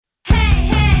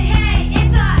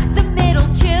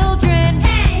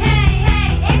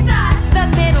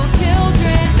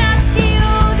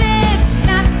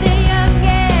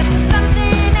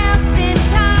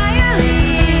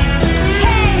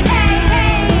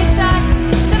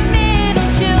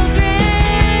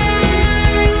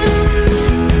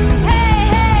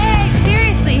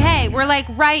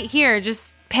right here.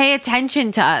 Just pay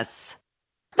attention to us.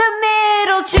 The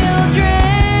middle children.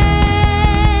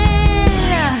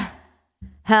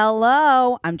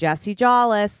 Hello, I'm Jessie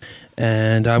Jollis.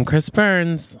 And I'm Chris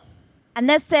Burns. And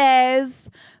this is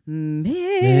Middle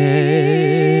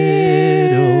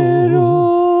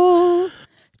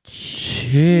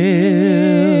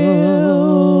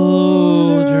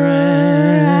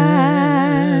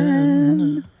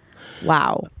Children.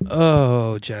 Wow.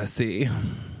 Oh, Jessie.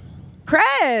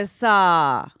 Chris.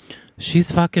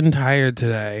 She's fucking tired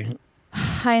today.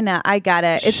 I know. I get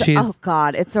it. It's She's- oh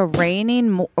god. It's a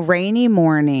rainy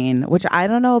morning, which I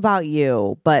don't know about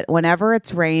you, but whenever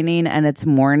it's raining and it's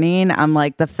morning, I'm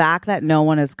like, the fact that no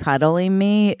one is cuddling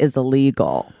me is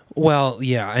illegal. Well,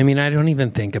 yeah. I mean, I don't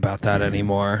even think about that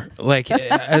anymore. Like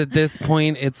at this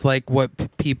point, it's like what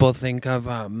people think of.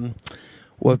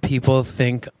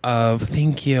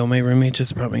 Thank you. My roommate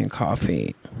just brought me a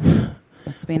coffee.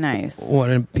 Must be nice.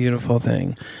 What a beautiful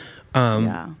thing.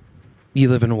 Yeah. You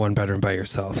live in a 1-bedroom by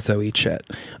yourself, so eat shit.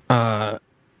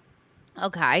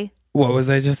 Okay. What was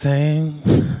I just saying?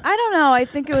 I don't know. I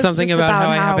think it was Something just about how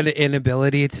I have an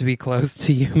inability to be close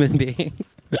to human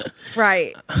beings.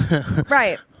 Right.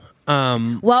 Right.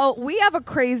 Um, Well, we have a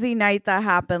crazy night that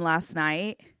happened last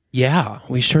night. yeah,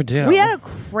 we sure do. We had a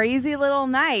crazy little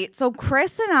night. So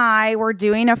Chris and I were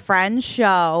doing a friend's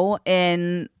show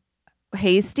in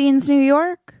Hastings, New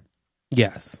York.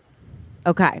 Yes.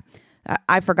 Okay.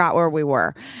 I forgot where we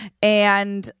were.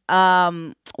 And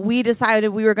we decided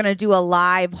we were going to do a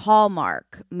live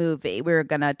Hallmark movie. We were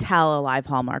going to tell a live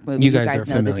Hallmark movie. You guys are know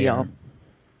familiar. the deal.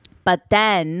 But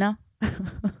then,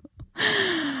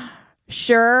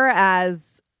 sure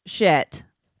as shit,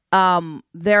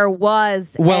 there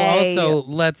was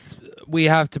we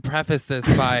have to preface this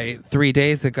by 3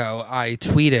 days ago, I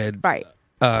tweeted right.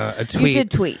 a tweet. You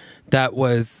did tweet. That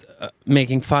was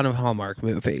making fun of Hallmark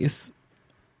movies.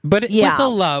 But Yeah.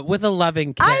 with a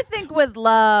loving kid. I think with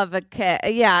love,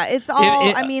 yeah, it's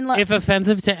all. If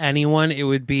offensive to anyone, it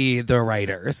would be the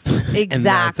writers.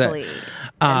 Exactly.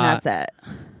 And that's it.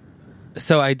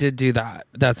 So I did do that.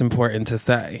 That's important to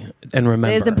say and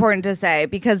remember. It is important to say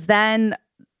because then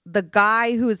the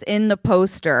guy who's in the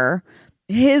poster,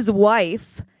 his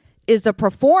wife is a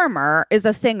performer, is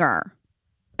a singer,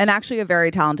 and actually a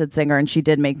very talented singer, and she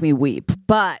did make me weep.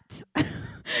 But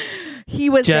he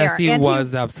was Jessie there.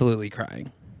 was absolutely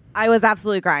crying. I was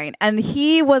absolutely crying. And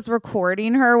he was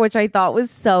recording her, which I thought was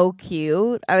so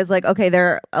cute. I was like, okay,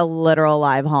 they're a literal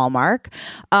live Hallmark.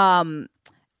 And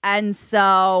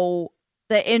so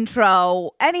the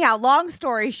intro, anyhow, long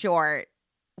story short,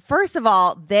 first of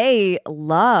all, they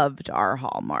loved our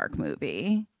Hallmark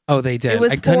movie. Oh, they did. It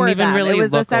was I couldn't for even them. really It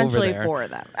was look essentially over there. for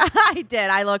them. I did.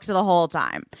 I looked the whole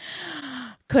time.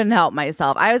 Couldn't help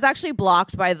myself. I was actually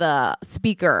blocked by the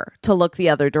speaker to look the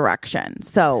other direction.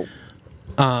 So,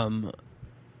 And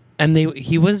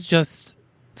he was just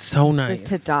so nice. he was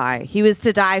to die. He was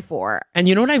to die for. And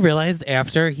you know what I realized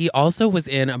after? He also was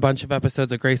in a bunch of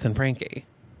episodes of Grace and Frankie.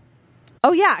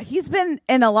 Oh yeah, he's been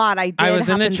in a lot. I was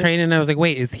in the train and I was like,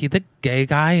 wait, is he the gay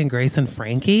guy in Grace and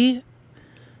Frankie?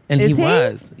 And Is he he?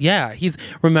 was. Yeah.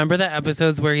 Remember the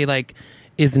episodes where he like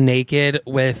is naked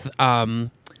with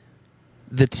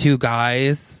the two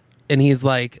guys and he's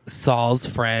like Saul's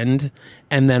friend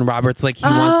and then Robert's like he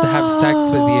wants to have sex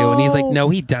with you and he's like no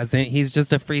he doesn't, he's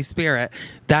just a free spirit.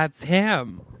 That's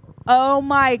him. Oh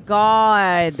my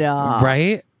god!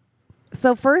 Right?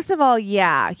 So first of all,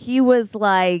 yeah, he was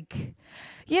like,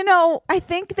 I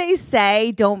think they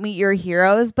say don't meet your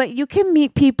heroes, but you can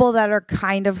meet people that are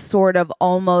kind of sort of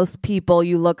almost people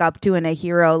you look up to in a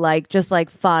hero, like just like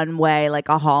fun way, like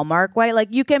a Hallmark way. Like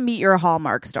you can meet your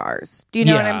Hallmark stars. Do you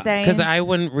know what I'm saying? Because I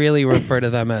wouldn't really refer to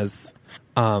them as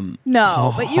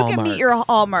no, but you can meet your Hallmarks.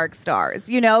 Hallmark stars,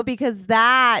 because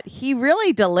that he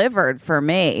really delivered for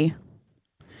me.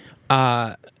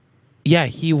 Yeah,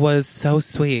 he was so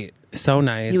sweet, so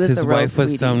nice. He was His a real wife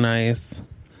was so sweetie. nice.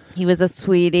 He was a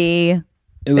sweetie.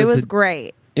 It was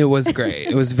great. It was great.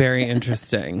 It was very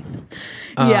interesting.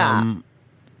 Yeah.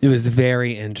 It was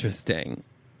very interesting.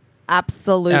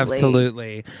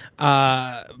 Absolutely.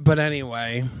 But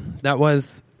anyway,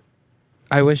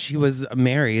 I wish he was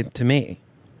married to me.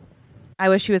 I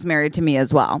wish he was married to me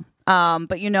as well.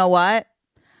 But you know what?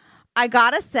 I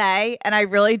gotta say, and I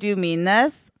really do mean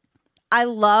this, I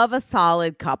love a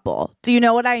solid couple. Do you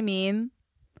know what I mean?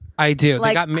 I do.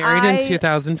 Like, they got married in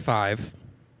 2005.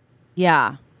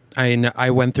 Yeah. I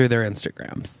went through their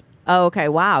Instagrams. Oh, okay.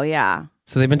 Wow. Yeah.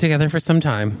 So they've been together for some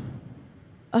time.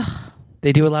 Ugh.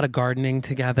 They do a lot of gardening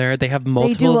together. They have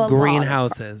multiple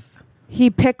greenhouses. He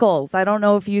pickles. I don't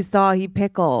know if you saw, he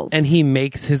pickles. And he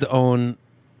makes his own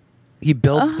He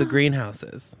builds the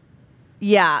greenhouses.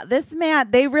 Yeah, this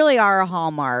man, they really are a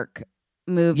Hallmark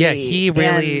movie. Yeah, he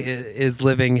really and is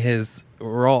living his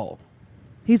role.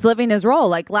 he's living his role.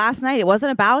 Like last night, it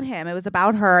wasn't about him. It was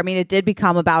about her. I mean, it did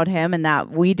become about him and that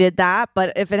we did that.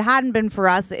 But if it hadn't been for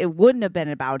us, it wouldn't have been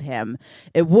about him.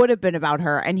 It would have been about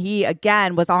her. And he,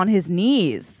 again, was on his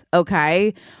knees,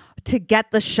 okay, to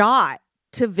get the shot,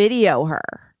 to video her.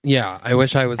 Yeah, I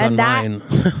wish I was And that- online.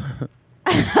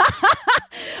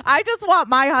 I just want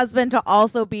my husband to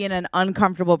also be in an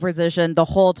uncomfortable position the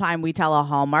whole time we tell a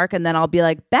Hallmark. And then I'll be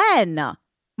like, Ben,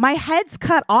 my head's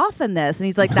cut off in this. And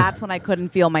he's like, that's when I couldn't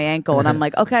feel my ankle. And I'm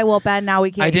like, okay, well, Ben, now we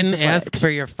can't. I use didn't the ask footage. for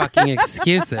your fucking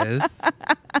excuses.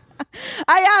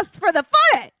 I asked for the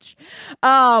footage.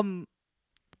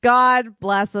 God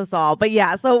bless us all. But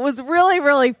yeah, so it was really,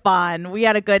 really fun. We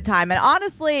had a good time. And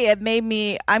honestly, it made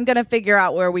me, I'm going to figure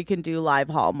out where we can do live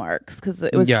Hallmarks because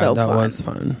it was so that fun. was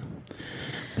fun.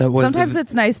 That was Sometimes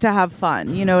it's nice to have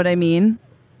fun. You know what I mean?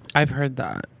 I've heard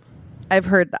that. I've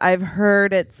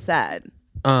heard it said.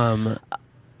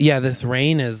 Yeah, this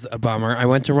rain is a bummer. I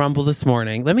went to Rumble this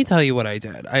morning. Let me tell you what I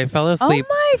did. I fell asleep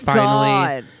Oh my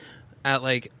finally God. at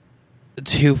like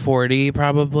 2:40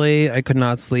 probably. I could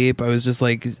not sleep. I was just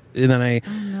like, and then I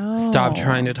stopped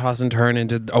trying to toss and turn and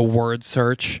did a word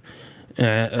search.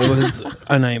 It was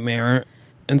a nightmare.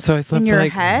 And so I slept In for your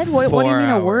like head? What do you 4 mean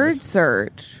a hours. word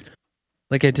search?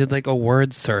 Like I did like a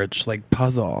word search, like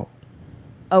puzzle.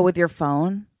 Oh, with your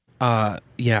phone?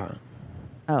 Yeah.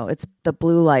 Oh, it's the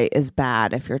blue light is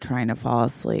bad if you're trying to fall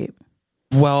asleep.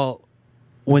 Well,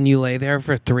 when you lay there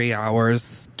for 3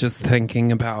 hours just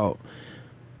thinking about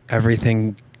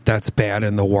everything that's bad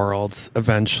in the world,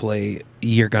 eventually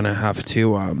you're going to have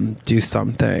to do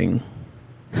something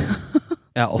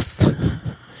else.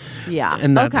 Yeah.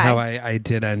 And that's okay. how I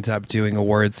did end up doing a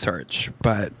word search.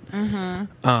 But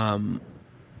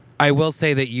I will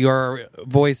say that your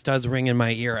voice does ring in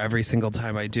my ear every single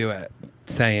time I do it,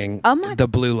 saying the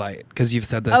blue light, because you've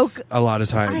said this a lot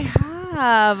of I times.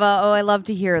 have. I love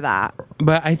to hear that.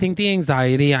 But I think the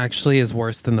anxiety actually is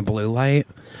worse than the blue light.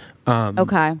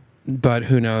 Okay. But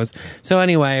who knows? So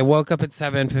anyway, I woke up at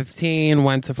 7:15,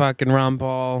 went to fucking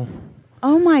Rumble.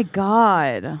 Oh my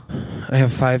God. I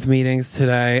have 5 meetings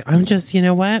today. I'm just, you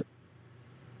know what?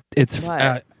 It's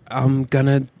What? I'm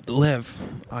gonna live.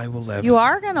 I will live. You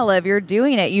are going to live. You're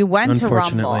doing it. You went to Rumble.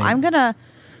 Unfortunately. I'm going to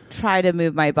try to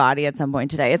move my body at some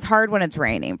point today. It's hard when it's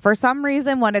raining. For some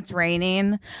reason, when it's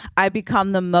raining, I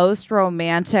become the most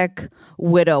romantic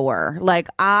widower. Like,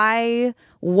 I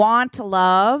want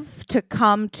love to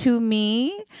come to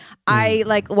me. I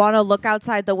like want to look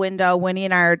outside the window. Winnie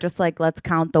and I are just like, let's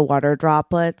count the water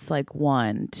droplets. Like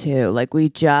 1, 2. Like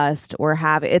we're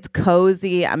having, it's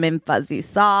cozy. I'm in fuzzy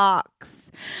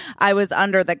socks. I was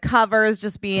under the covers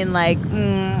just being like,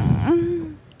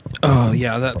 Oh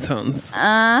yeah, that sounds.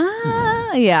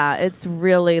 yeah, it's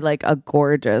really like a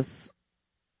gorgeous,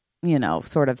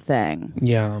 sort of thing.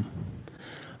 Yeah.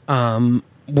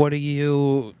 What are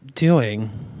you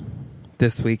doing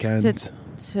this weekend?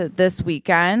 To this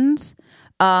weekend.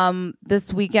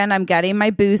 This weekend I'm getting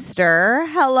my booster.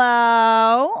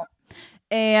 Hello.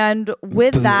 And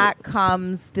with that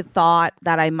comes the thought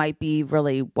that I might be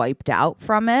really wiped out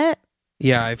from it.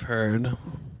 Yeah, I've heard.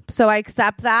 So I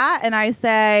accept that and I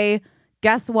say,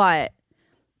 guess what?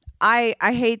 I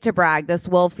hate to brag. This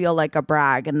will feel like a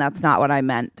brag, and that's not what I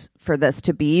meant for this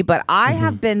to be. But I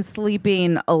have been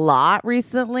sleeping a lot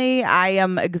recently. I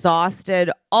am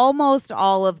exhausted almost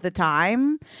all of the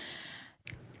time.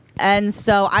 And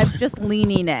so I'm just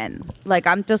leaning in. Like,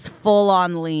 I'm just full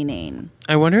on leaning.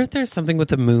 I wonder if there's something with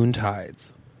the moon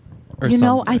tides. Or I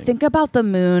something. think about the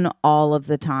moon all of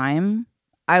the time.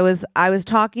 I was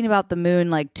talking about the moon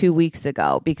like 2 weeks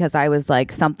ago because I was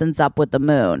like, something's up with the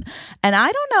moon. And I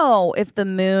don't know if the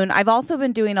moon, I've also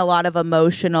been doing a lot of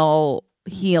emotional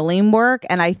healing work.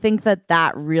 And I think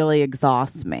that really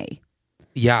exhausts me.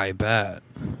 Yeah, I bet.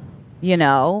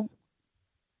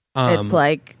 It's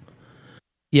like,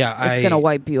 yeah, it's going to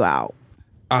wipe you out.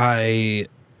 I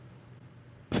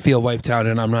feel wiped out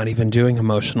and I'm not even doing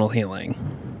emotional healing.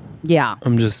 Yeah.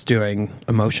 I'm just doing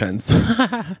emotions.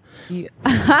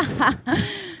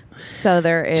 So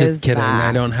there is Just kidding. that.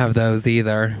 I don't have those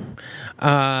either.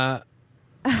 Yeah,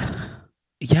 I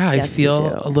Yes, you feel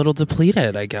do. a little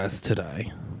depleted, I guess,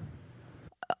 today.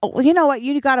 Oh, you know what?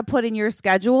 You got to put in your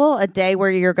schedule a day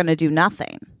where you're going to do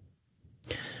nothing.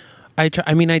 I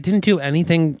didn't do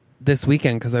anything this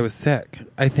weekend because I was sick.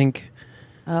 I think,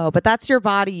 Oh, but that's your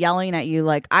body yelling at you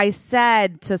like, I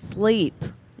said to sleep.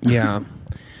 yeah.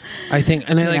 I think,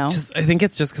 and You know? I think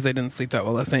it's just because I didn't sleep that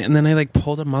well last night. And then I like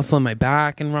pulled a muscle in my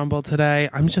back and Rumble today.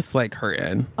 I'm just like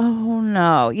hurting. Oh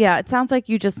no. Yeah, it sounds like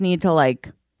you just need to like.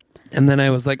 And then I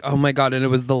was like, oh my God. And it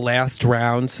was the last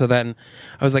round. So then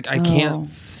I was like, I can't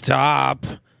stop.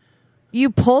 You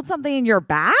pulled something in your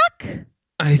back?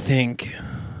 I think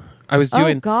I was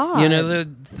doing, God. you know, the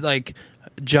like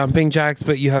jumping jacks,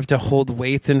 but you have to hold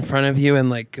weights in front of you and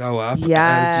like go up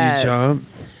as you jump.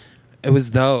 It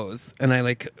was those. And I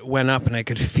like went up and I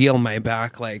could feel my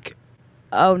back like,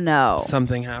 oh no.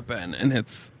 something happened. And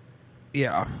it's,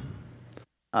 yeah.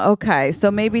 Okay. So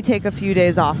maybe take a few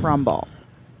days off Rumble.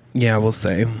 Yeah, we'll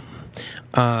see.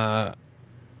 I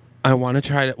want to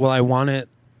try it. Well, I want it.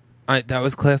 That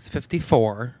was class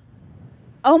 54.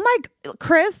 Oh my,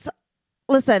 Chris,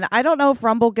 listen, I don't know if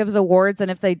Rumble gives awards,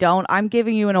 and if they don't, I'm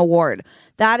giving you an award.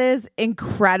 That is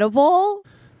incredible.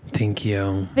 Thank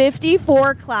you.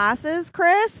 54 classes,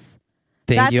 Chris.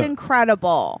 Thank you. That's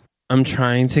incredible. I'm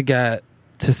trying to get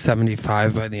to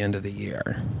 75 by the end of the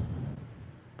year.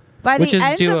 By the Which is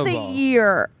end of the doable.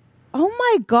 year. Oh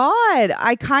my God.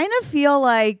 I kind of feel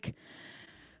like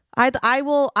I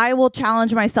will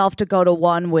challenge myself to go to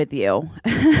one with you.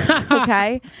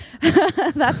 Okay.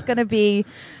 That's going to be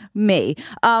me.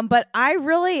 But I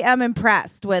really am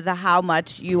impressed with how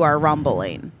much you are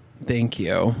rumbling Thank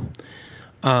you.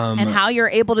 and how you're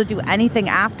able to do anything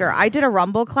after. I did a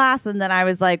Rumble class and then I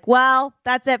was like, well,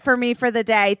 that's it for me for the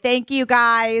day. Thank you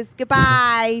guys.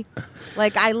 Goodbye.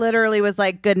 Like I literally was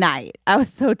like, good night. I was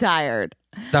so tired.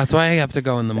 That's why I have to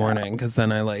go in the morning because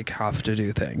then I like have to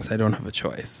do things. I don't have a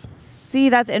choice. See,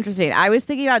 that's interesting. I was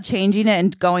thinking about changing it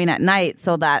and going at night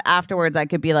so that afterwards I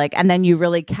could be like, and then you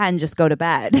really can just go to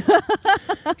bed.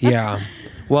 Yeah.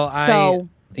 Well, I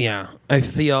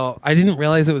feel I didn't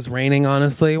realize it was raining,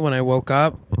 honestly, when I woke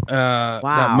up.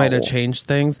 That might have changed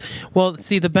things. Well,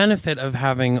 see, the benefit of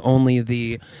having only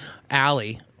the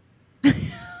alley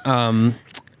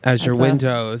as your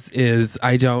windows is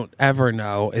I don't ever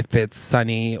know if it's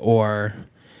sunny or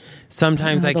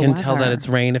sometimes I can tell that it's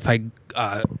rain if I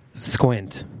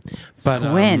squint. But,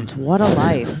 Squint. What a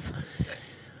life.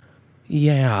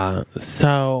 Yeah.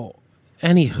 So,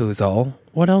 any hoozle,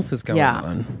 what else is going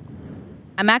on?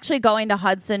 I'm actually going to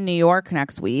Hudson, New York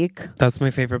next week. That's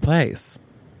my favorite place.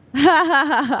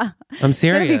 I'm serious. It's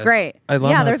going to be great. I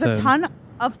love Yeah, there's a Hudson. ton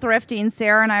of thrifting.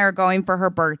 Sarah and I are going for her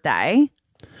birthday.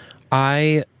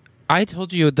 I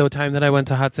told you the time that I went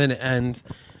to Hudson and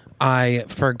I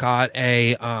forgot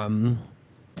a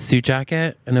suit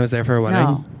jacket and I was there for a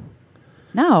wedding.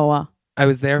 No. I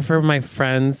was there for my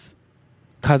friend's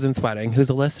cousin's wedding, who's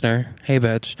a listener. Hey,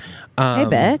 bitch. Hey,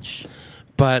 bitch.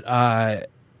 But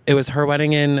it was her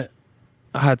wedding in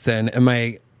Hudson, and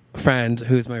my friend,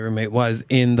 who's my roommate, was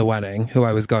in the wedding, who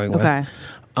I was going with. Okay.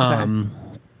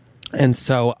 And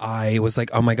so I was like,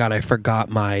 oh my God, I forgot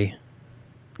my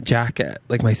jacket,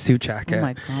 like my suit jacket. Oh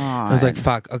my God. I was like,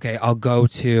 fuck, okay, I'll go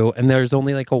to, and there's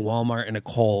only like a Walmart and a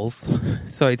Kohl's.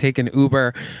 So I take an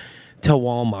Uber to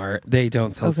Walmart. They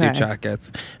don't sell suit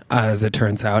jackets, as it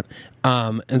turns out.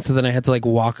 And so then I had to like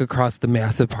walk across the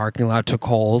massive parking lot to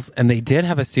Kohl's, and they did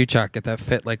have a suit jacket that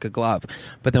fit like a glove.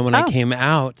 But then when I came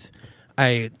out,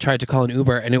 I tried to call an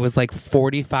Uber, and it was like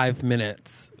 45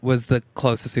 minutes was the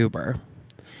closest Uber.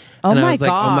 Oh And I my was like,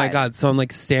 God. oh my God. So I'm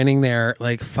like standing there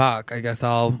like, fuck, I guess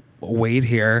I'll wait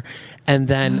here. And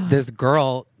then this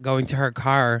girl going to her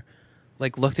car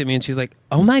like looked at me and she's like,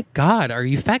 oh my God, are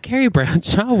you Fat Carrie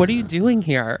Bradshaw? What are you doing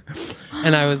here?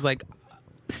 And I was like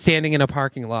standing in a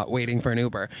parking lot waiting for an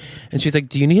Uber. And she's like,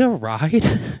 do you need a ride?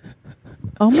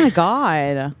 Oh my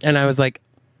God. And I was like,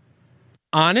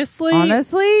 honestly,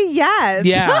 yes.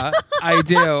 yeah, I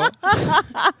do.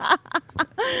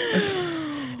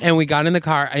 And we got in the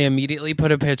car. I immediately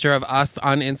put a picture of us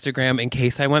on Instagram in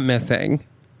case I went missing.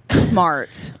 Smart.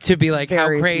 To be like,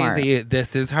 Very how crazy,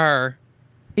 this is her.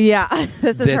 Yeah.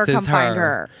 This is her. This Come is find her.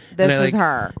 her. And This I, is like,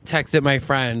 her. Texted my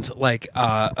friend like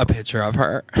a picture of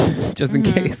her just in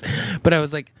case. But I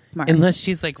was like, Smart. unless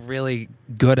she's like really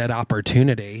good at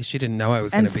opportunity, she didn't know I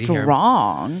was going And to be here.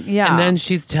 strong. Yeah. And then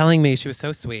she's telling me, she was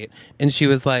so sweet. And she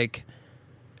was like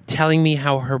telling me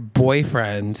how her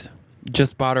boyfriend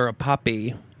just bought her a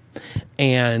puppy.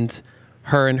 And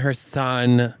her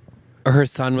son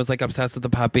was like obsessed with the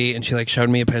puppy. And she like showed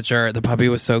me a picture. The puppy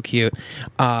was so cute.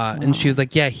 And she was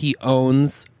like, yeah, he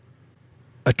owns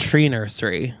a tree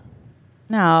nursery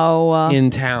no. in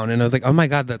town. And I was like, oh my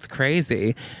God, that's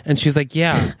crazy. And she's like,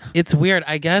 yeah, it's weird.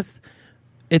 I guess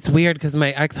it's weird because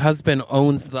my ex-husband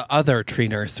owns the other tree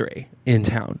nursery in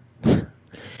town.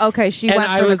 Okay, she And went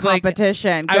I through the was like-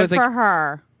 competition. I Good was like- for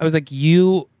her. I was like,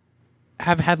 you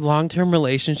have had long-term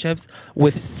relationships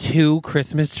with 2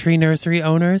 Christmas tree nursery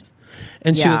owners?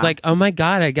 And she was like, oh my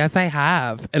God, I guess I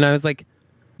have. And I was like,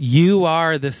 you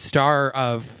are the star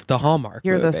of the Hallmark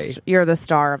movie. You're the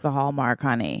star of the Hallmark,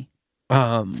 honey.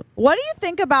 What do you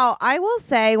think about, I will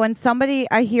say, when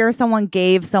I hear someone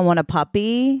gave someone a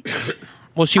puppy.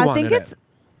 Well, she wanted think it's,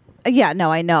 it. Yeah,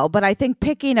 no, I know. But I think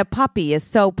picking a puppy is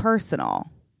so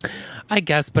personal. I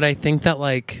guess, but I think that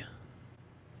like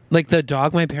the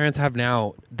dog my parents have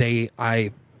now,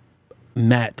 I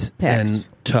met and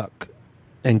took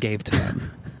and gave to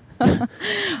them.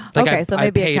 Okay, so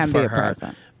maybe it can be a her.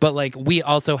 present. But like we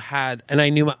also had, and I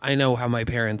know how my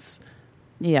parents,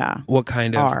 what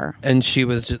kind of are, and she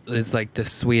is like the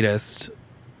sweetest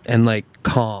and like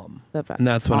calm, and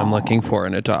that's what I'm looking for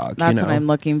in a dog. That's what I'm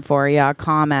looking for. Yeah,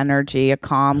 calm energy, a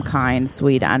calm, kind,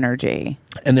 sweet energy.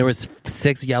 And there was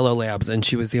 6 yellow labs, and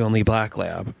she was the only black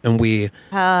lab, and we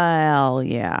hell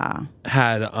yeah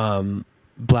had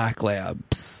black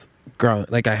labs growing.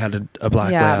 Like I had a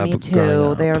black lab. Yeah, me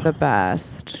too. They are the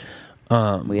best.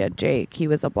 We had Jake. He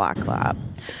was a black lab.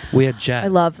 We had Jet. I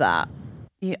love that.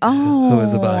 Who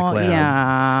was a black lab.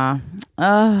 Yeah. Oh,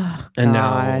 God. And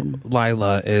now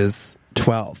Lila is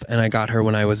 12, and I got her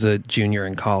when I was a junior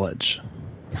in college.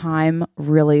 Time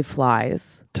really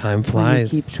flies. Time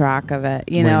flies. When you keep track of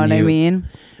it. You know what I mean?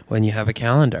 When you have a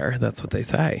calendar, that's what they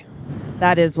say.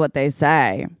 That is what they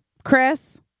say.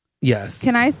 Chris? Yes.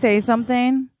 Can I say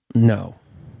something? No.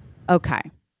 Okay.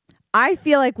 I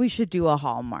feel like we should do a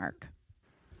Hallmark.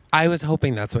 I was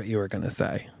hoping that's what you were going to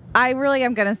say. I really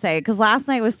am going to say it because last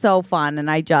night was so fun, and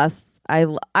we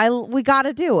got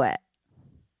to do it.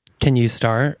 Can you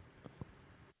start?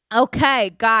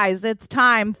 Okay, guys, it's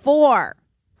time for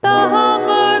the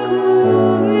Hallmark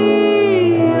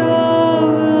movie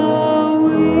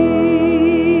of the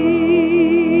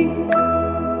week.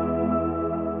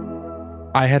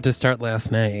 I had to start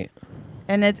last night.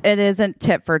 And it isn't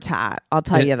tit for tat. I'll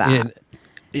tell you that.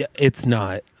 It's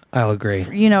not. I'll agree.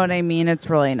 You know what I mean? It's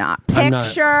really not.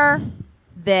 Picture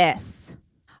this.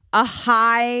 A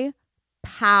high-powered,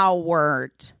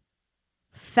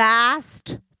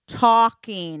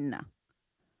 fast-talking,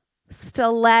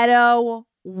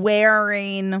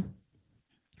 stiletto-wearing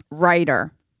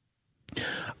writer.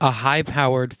 A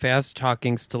high-powered,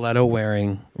 fast-talking,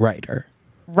 stiletto-wearing writer.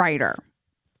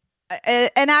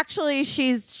 And actually,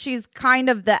 she's kind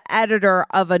of the editor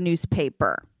of a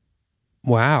newspaper.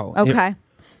 Wow. Okay.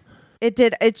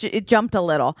 It jumped a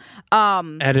little.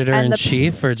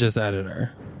 Editor-in-chief or just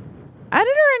editor?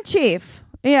 Editor-in-chief.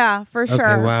 Yeah, for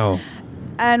sure. Okay, wow.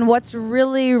 And what's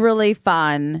really, really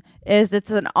fun is it's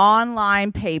an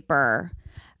online paper,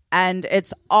 and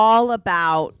it's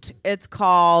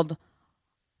called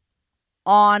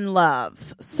On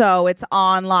Love. So it's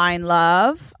online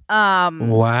love.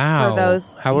 Wow. For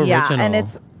those, how original. Yeah, and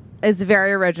it's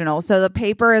very original. So the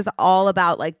paper is all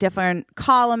about like different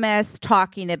columnists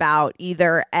talking about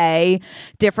either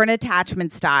different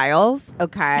attachment styles.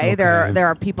 Okay. There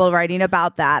are people writing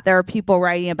about that. There are people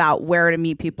writing about where to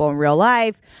meet people in real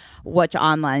life, which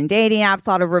online dating apps,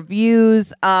 a lot of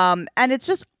reviews. And it's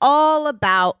just all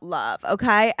about love.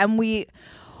 Okay. And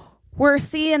we're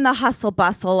seeing the hustle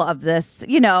bustle of this,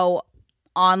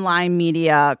 online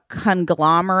media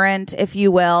conglomerate, if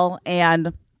you will.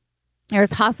 And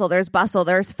there's hustle, there's bustle,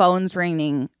 there's phones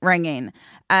ringing,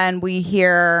 and we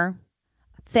hear,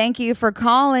 "Thank you for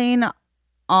calling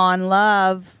On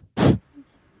Love.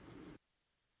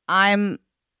 I'm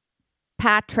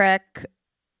Patrick.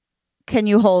 Can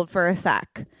you hold for a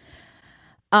sec?"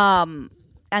 And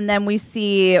then we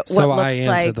see what looks I answer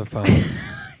like the phones.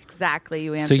 Exactly,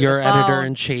 you answer. So you're the phone.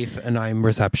 editor-in-chief, and I'm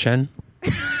reception.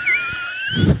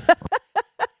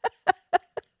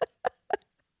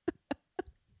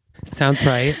 Sounds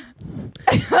right.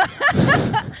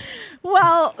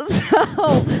 Well,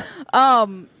 so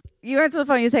you answer the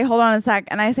phone, you say, "Hold on a sec,"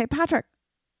 and I say, "Patrick,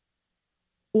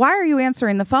 why are you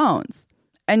answering the phones?"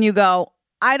 And you go,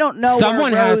 "I don't know."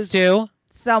 Someone has to.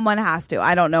 Someone has to.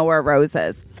 I don't know where Rose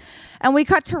is. And we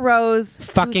cut to Rose.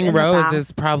 Fucking Rose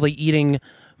is probably eating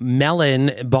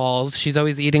melon balls. She's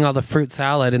always eating all the fruit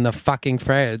salad in the fucking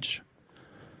fridge.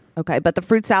 Okay, but the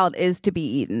fruit salad is to be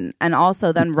eaten. And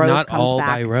also then Rose not comes all back.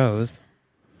 by Rose.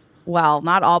 Well,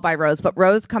 not all by Rose, but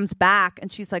Rose comes back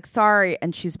and she's like, "Sorry."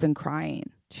 And she's been crying.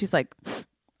 She's like,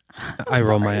 I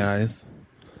roll my eyes.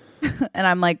 And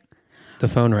I'm like, the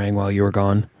phone rang while you were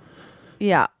gone.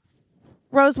 "Yeah.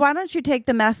 Rose, why don't you take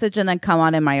the message and then come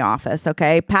on in my office,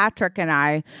 okay?" Patrick and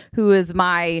I, who is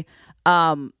my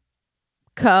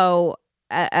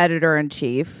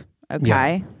co-editor-in-chief,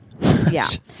 okay? Yeah.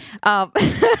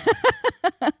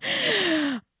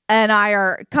 and I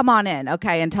are, come on in,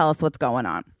 okay, and tell us what's going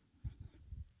on.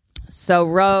 So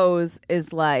Rose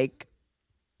is like,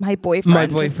 my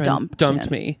boyfriend just dumped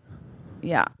me.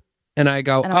 Yeah. And I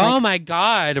go, and I'm oh my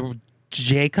God,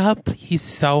 Jacob, he's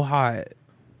so hot.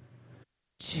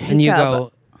 Jacob. And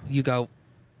you go,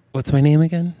 what's my name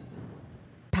again?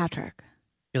 Patrick.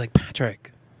 You're like,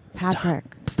 Patrick. Patrick.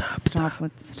 Stop.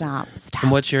 Stop.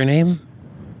 And what's your name?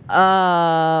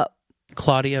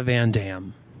 Claudia Van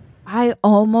Damme. I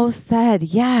almost said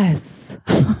yes.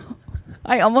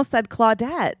 I almost said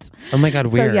Claudette. Oh my God,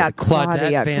 weird. So yeah,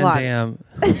 Claudette Van Damme.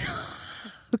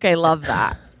 Okay, love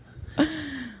that.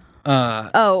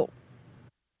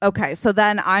 Okay. So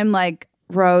then I'm like,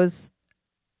 Rose,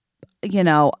 you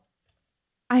know,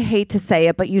 I hate to say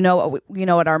it, but you know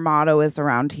what our motto is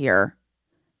around here.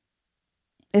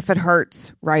 If it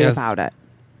hurts, write about it.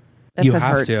 If you it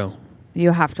have hurts, to.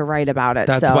 You have to write about it.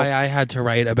 That's why I had to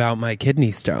write about my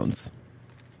kidney stones.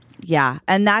 Yeah,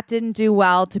 and that didn't do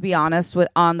well, to be honest,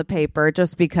 on the paper,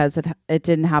 just because it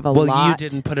didn't have a lot. Well, you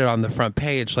didn't put it on the front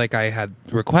page like I had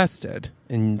requested.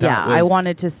 And I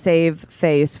wanted to save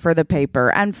face for the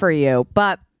paper and for you,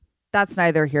 but that's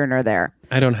neither here nor there.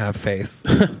 I don't have face.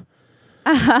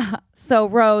 So,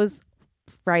 Rose,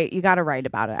 right, you got to write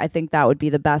about it. I think that would be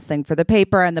the best thing for the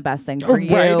paper and the best thing for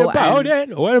you. Write about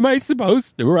it? What am I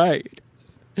supposed to write?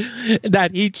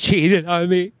 That he cheated on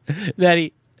me? That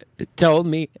he told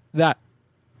me that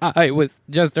I was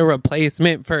just a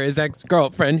replacement for his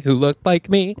ex-girlfriend who looked like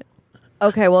me?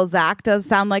 Okay, well, Zach does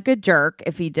sound like a jerk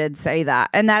if he did say that.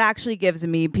 And that actually gives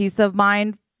me peace of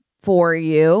mind for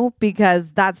you,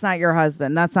 because that's not your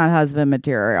husband. That's not husband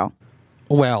material.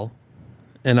 Well,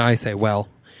 and I say, well,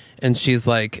 and she's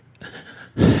like,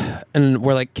 and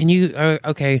we're like, can you,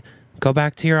 okay, go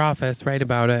back to your office, write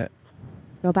about it.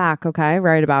 Go back, okay,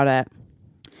 write about it.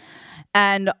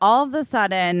 And all of a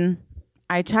sudden,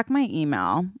 I check my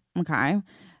email, okay,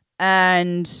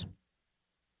 and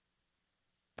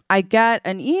I get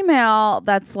an email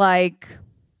that's like,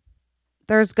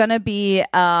 there's going to be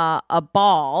a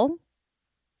ball,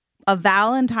 a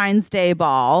Valentine's Day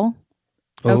ball,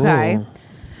 okay, Ooh.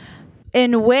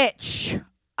 in which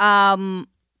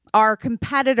our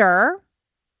competitor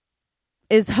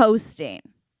is hosting.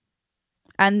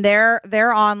 And their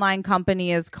online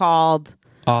company is called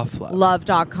Offlove.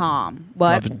 Love.com.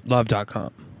 What?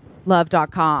 Love.com.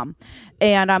 Love.com.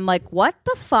 And I'm like, what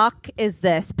the fuck is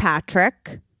this,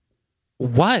 Patrick?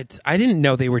 What? I didn't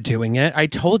know they were doing it. I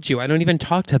told you, I don't even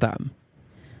talk to them.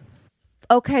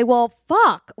 Okay, well,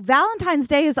 fuck. Valentine's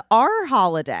Day is our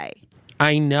holiday.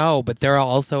 I know, but they're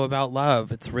also about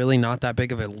love. It's really not that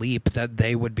big of a leap that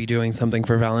they would be doing something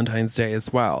for Valentine's Day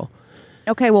as well.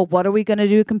 Okay, well, what are we going to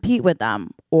do to compete with them?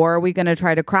 Or are we going to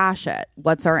try to crash it?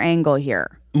 What's our angle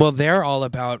here? Well, they're all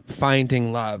about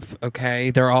finding love, okay?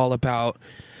 They're all about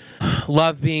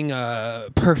love being a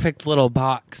perfect little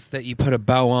box that you put a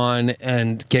bow on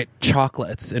and get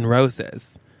chocolates and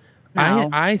roses. No.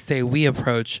 I say we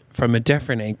approach from a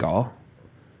different angle,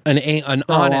 an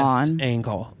honest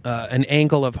angle, an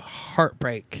angle of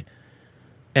heartbreak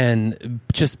and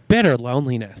just bitter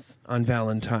loneliness on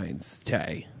Valentine's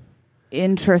Day.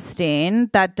 Interesting.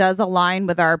 That does align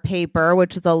with our paper,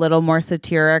 which is a little more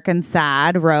satiric and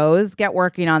sad. Rose, get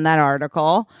working on that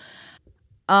article.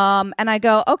 And I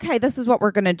go, okay, this is what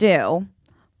we're going to do.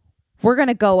 We're going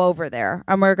to go over there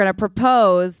and we're going to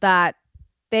propose that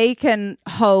they can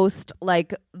host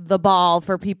like the ball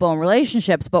for people in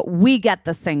relationships, but we get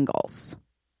the singles.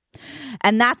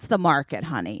 And that's the market,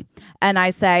 honey. And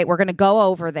I say, we're going to go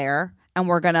over there and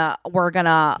we're going to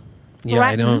Yeah,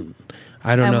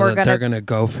 I don't know that they're going to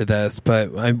go for this,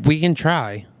 but we can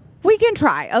try. We can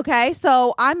try. Okay.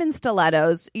 So I'm in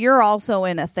stilettos. You're also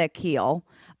in a thick heel,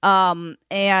 or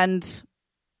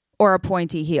a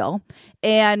pointy heel.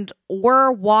 And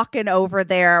we're walking over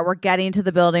there. We're getting to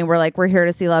the building. We're like, we're here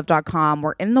to see love.com.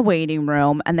 We're in the waiting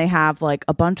room and they have like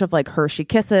a bunch of like Hershey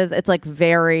Kisses. It's like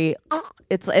very,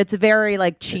 it's very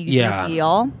like cheesy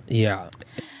heel. Yeah.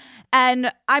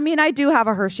 And I mean, I do have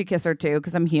a Hershey Kisser too,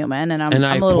 because I'm human and I'm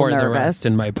a little pour nervous. The rest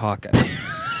in my pocket.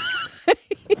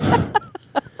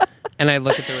 And I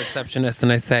look at the receptionist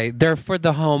and I say, they're for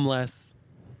the homeless.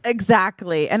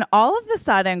 Exactly. And all of a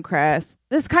sudden, Chris,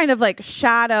 this kind of like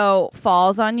shadow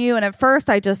falls on you. And at first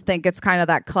I just think it's kind of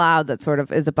that cloud that sort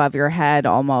of is above your head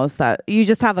almost, that you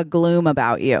just have a gloom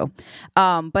about you.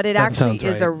 But it actually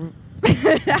is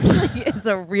it actually is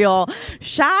a real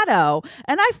shadow.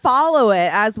 And I follow it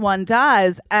as one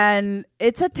does. And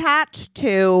it's attached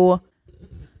to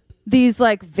these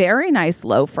like very nice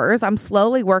loafers. I'm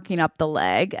slowly working up the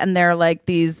leg. And they're like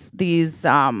these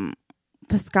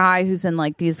this guy who's in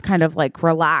like these kind of like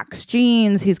relaxed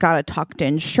jeans. He's got a tucked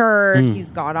in shirt. He's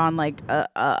got on like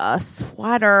a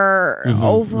sweater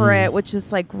over it, which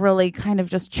is like really kind of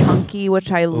just chunky,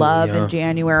 which I love in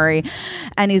January.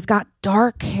 And he's got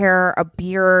dark hair, a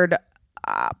beard,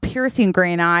 piercing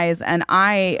green eyes, and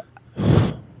I'm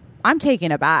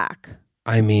taken aback.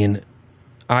 I mean,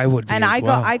 I would be and as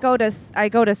well. I go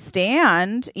to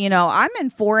stand, you know, I'm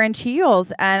in 4-inch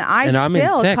heels and I'm in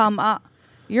still 6. come up.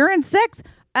 You're in 6.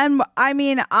 And I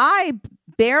mean, I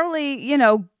barely, you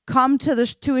know, come to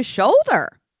his shoulder.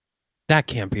 That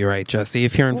can't be right, Jesse.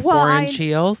 If you're in 4-inch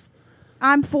heels.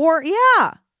 I'm 4.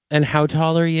 Yeah. And how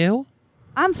tall are you?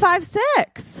 I'm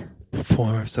 5'6".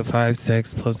 4, so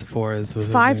 5'6" plus 4 is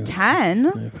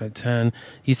 5'10". 5'10".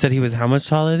 You said he was how much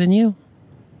taller than you?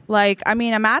 Like, I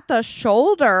mean, I'm at the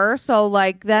shoulder, so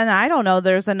like then I don't know.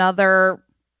 There's another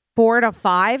 4 to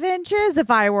 5 inches if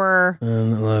I were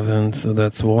 11. So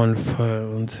that's 1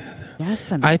 foot. Yes,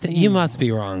 I think you must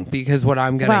be wrong because what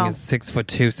I'm getting is 6'2",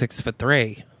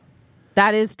 6'3".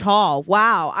 That is tall.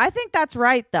 Wow, I think that's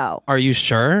right though. Are you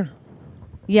sure?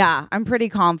 Yeah, I'm pretty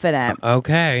confident.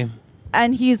 Okay.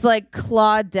 And he's like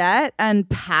Claudette and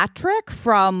Patrick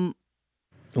from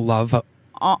Love.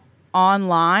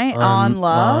 Online on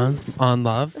Love. On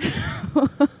Love.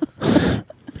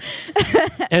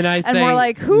 And I say, and we're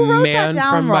like, who wrote man that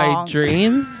down from wrong? my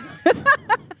dreams.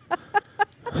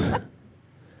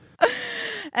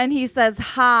 And he says,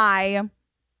 "Hi,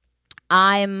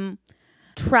 I'm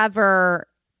Trevor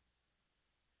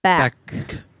Beck."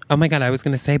 Oh my God, I was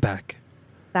going to say Beck.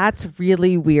 That's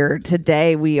really weird.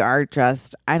 Today we are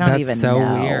just, I don't even know.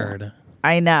 That's so weird.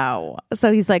 I know.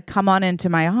 So he's like, come on into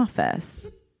my office.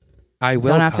 I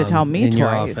will. Don't have to tell me in twice. Your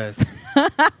office.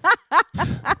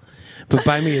 But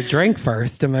buy me a drink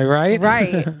first. Am I right?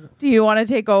 Right. Do you want to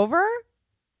take over?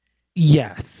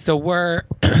 Yes. So we're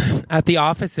at the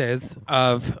offices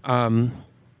of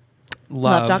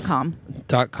Love.com.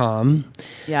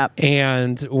 Yep.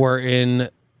 And we're in,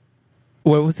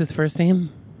 what was his first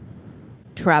name?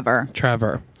 Trevor.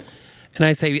 And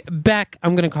I say, Beck,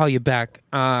 I'm going to call you Beck.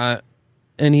 And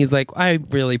he's like, I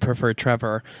really prefer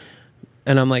Trevor.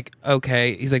 And I'm like,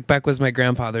 okay. He's like, Beck was my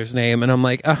grandfather's name. And I'm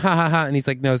like, ha ha ha. And he's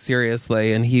like, no,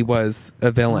 seriously. And he was a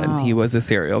villain. Oh. He was a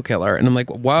serial killer. And I'm like,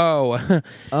 whoa.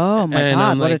 Oh my And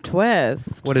God. I'm What like, a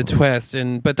twist. What a twist.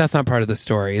 But that's not part of the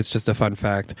story. It's just a fun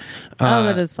fact. Oh,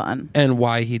 that is fun. And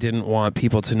why he didn't want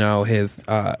people to know his,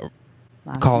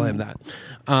 call him that.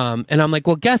 And I'm like,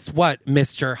 well, guess what,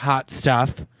 Mr. Hot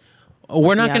Stuff?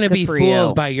 We're not going to be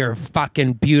fooled by your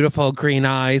fucking beautiful green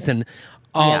eyes and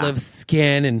olive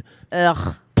skin and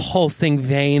pulsing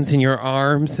veins in your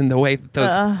arms and the way that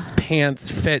those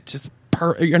pants fit. Just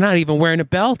you're not even wearing a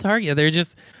belt, are you? They're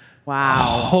just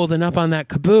holding up on that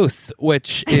caboose,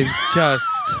 which is just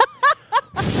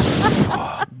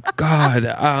God.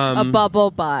 A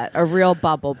bubble butt, a real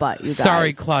bubble butt. You guys.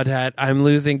 Sorry, Claudette. I'm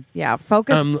losing. Yeah,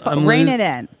 focus. Rein it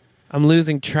in. I'm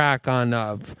losing track on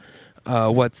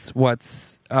what's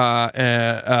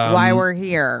why we're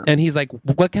here. And he's like,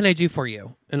 what can I do for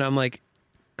you? And I'm like,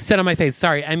 sit on my face.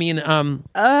 Sorry. I mean,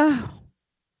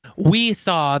 we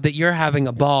saw that you're having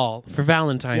a ball for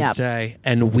Valentine's Day,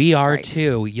 and we are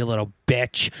too, you little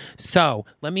bitch. So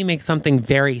let me make something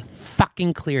very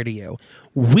fucking clear to you.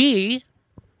 We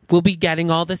will be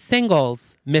getting all the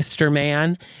singles, Mr.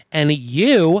 Man, and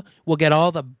you will get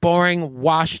all the boring,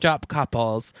 washed up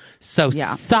couples. So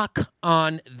suck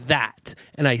on that.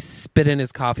 And I spit in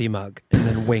his coffee mug and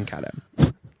then wink at him.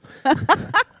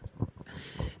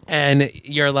 And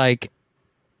you're like,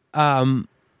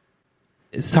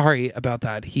 sorry about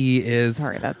that. He is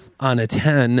on a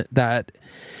 10 that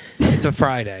it's a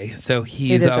Friday. So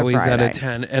he's always at a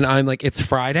 10. And I'm like, it's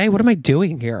Friday? What am I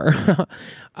doing here?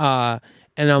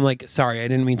 And I'm like, sorry, I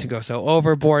didn't mean to go so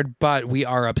overboard, but we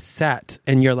are upset.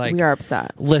 And you're like, we are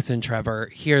upset. Listen,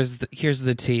 Trevor, here's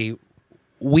the tea.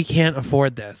 We can't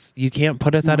afford this. You can't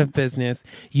put us out of business.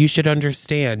 You should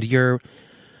understand. Your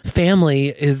family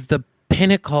is the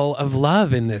pinnacle of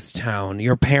love in this town.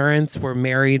 Your parents were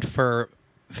married for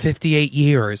 58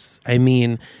 years. I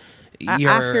mean,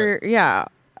 they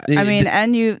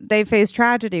faced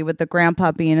tragedy with the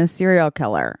grandpa being a serial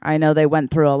killer. I know they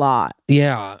went through a lot.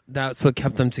 Yeah, that's what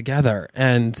kept them together.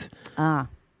 And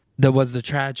that was the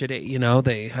tragedy, you know,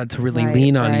 they had to really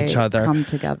lean on each other. Come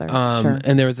together.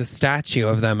 And there was a statue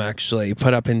of them actually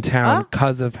put up in town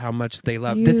because of how much they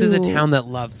love. This is a town that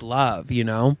loves love, you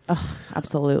know?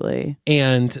 Absolutely.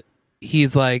 And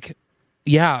he's like,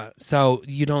 Yeah, so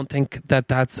you don't think that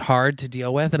that's hard to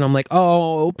deal with? And I'm like,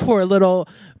 oh, poor little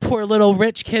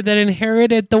rich kid that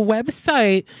inherited the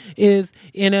website is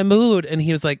in a mood. And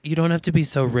he was like, you don't have to be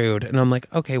so rude. And I'm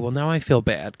like, okay, well now I feel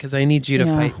bad because I need you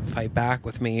to fight back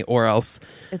with me, or else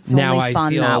It's now only I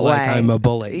fun feel that like way. I'm a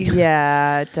bully.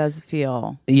 Yeah, it does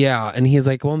feel. Yeah, and he's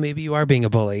like, well, maybe you are being a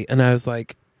bully. And I was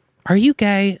like, are you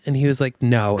gay? And he was like,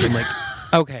 no. And I'm like,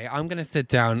 okay, I'm gonna sit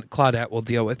down. Claudette will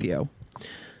deal with you.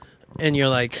 And you're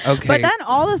like, okay. But then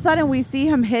all of a sudden we see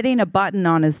him hitting a button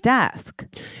on his desk.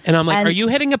 And I'm like, And- are you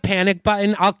hitting a panic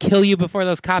button? I'll kill you before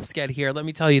those cops get here. Let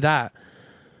me tell you that.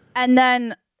 And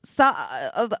then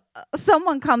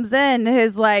someone comes in,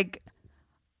 is like,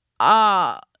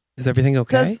 Is everything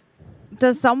okay?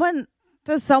 does someone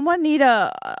need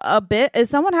a bit? Is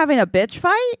someone having a bitch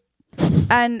fight?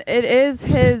 And it is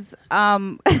his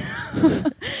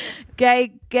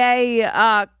gay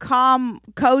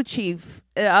co-chief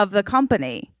of the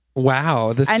company.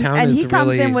 Wow, this town and is he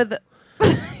comes really... in with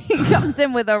he comes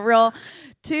in with a real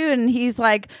tune. He's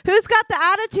like, "Who's got the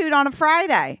attitude on a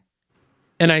Friday?"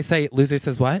 And I say, Loser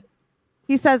says what?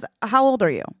 He says, "How old are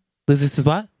you? Loser says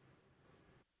what?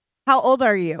 How old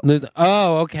are you?" Loser,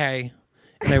 oh, okay.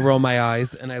 And I roll my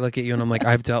eyes and I look at you and I'm like,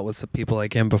 I've dealt with some people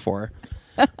like him before.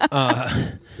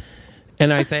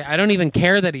 And I say, I don't even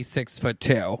care that he's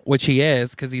 6'2", which he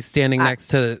is because he's standing next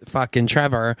to fucking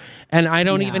Trevor. And I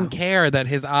don't even care that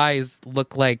his eyes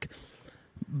look like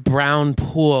brown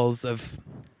pools of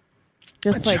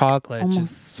Just like chocolate just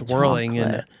almost swirling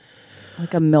chocolate.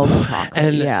 Like a milk chocolate.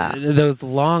 and yeah. those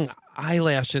long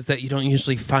eyelashes that you don't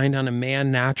usually find on a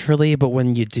man naturally, but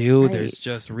when you do, Right. there's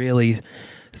just really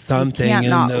something can't in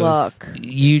not those look.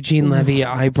 Eugene Levy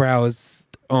eyebrows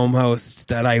almost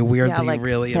that I weirdly like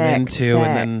really thick, am into. thick.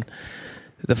 And then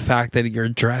the fact that you're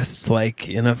dressed like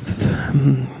in a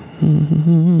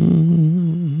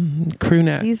crew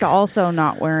neck. He's also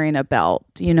not wearing a belt.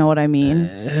 You know what I mean?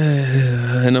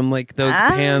 And I'm like, those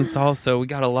pants also, we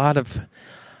got a lot of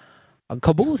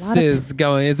cabooses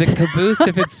going. Is it caboose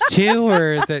if it's two,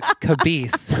 or is it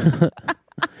caboose?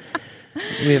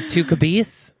 We have two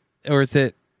caboose, or is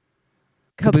it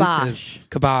Kibosh.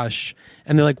 Kibosh.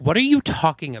 And they're like, what are you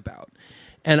talking about?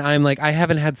 And I'm like, I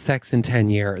haven't had sex in 10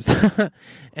 years.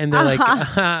 And they're like,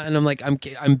 and I'm like,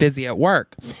 I'm busy at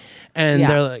work. And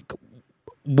they're like,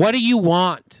 what do you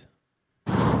want?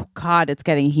 God, it's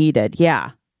getting heated.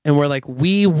 Yeah. And we're like,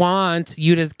 we want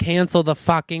you to cancel the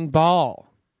fucking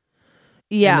ball.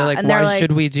 Yeah. And they're like, why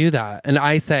should we do that? And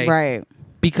I say, right.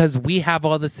 because we have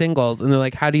all the singles. And they're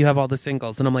like, how do you have all the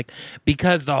singles? And I'm like,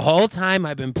 because the whole time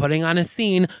I've been putting on a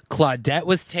scene, Claudette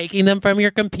was taking them from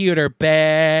your computer,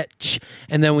 bitch.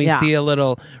 And then we see a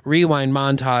little rewind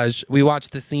montage. We watch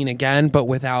the scene again, but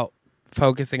without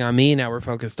focusing on me. Now we're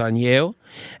focused on you.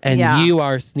 And you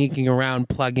are sneaking around,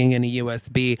 plugging in a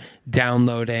USB,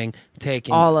 downloading,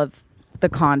 taking all of the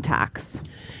contacts.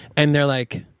 And they're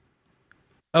like,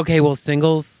 okay, well,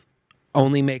 singles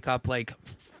only make up like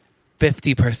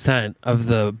 50% of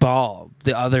the ball.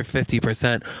 The other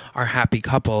 50% are happy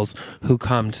couples who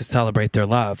come to celebrate their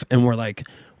love. And we're like,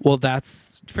 well,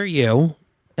 that's for you.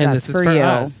 And That's this is for for you.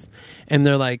 us. And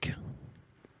they're like,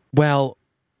 well,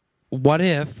 what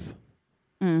if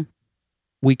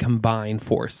we combine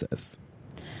forces?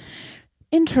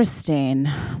 Interesting.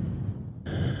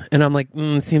 And I'm like,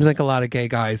 seems like a lot of gay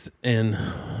guys in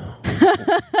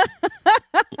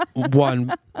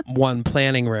one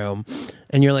planning room.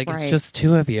 And you're like, it's just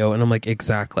two of you. And I'm like,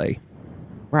 exactly.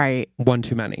 Right. One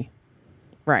too many.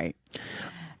 Right.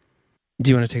 Do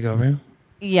you want to take over?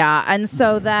 Yeah. And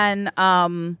so then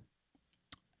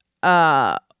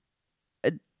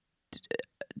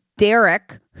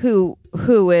Derek, who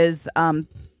is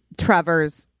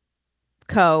Trevor's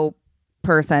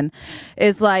co-person,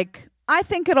 is like, I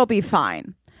think it'll be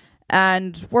fine.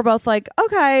 And we're both like,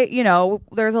 okay, you know,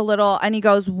 there's a little, and he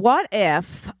goes, what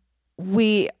if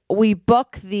we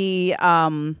book the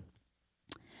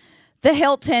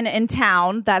Hilton in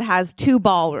town that has two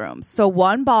ballrooms. So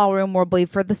one ballroom will be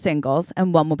for the singles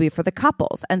and one will be for the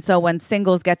couples. And so when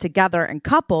singles get together and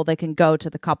couple, they can go to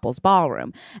the couples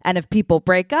ballroom. And if people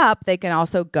break up, they can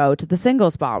also go to the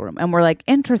singles ballroom. And we're like,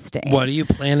 interesting. What are you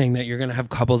planning that you're going to have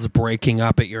couples breaking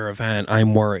up at your event?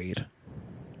 I'm worried.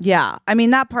 Yeah. I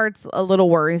mean, that part's a little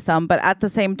worrisome, but at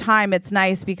the same time, it's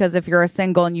nice because if you're a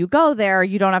single and you go there,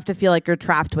 you don't have to feel like you're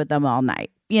trapped with them all night,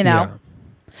 you know? Yeah.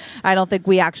 I don't think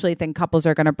we actually think couples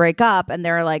are going to break up. And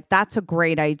they're like, that's a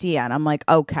great idea. And I'm like,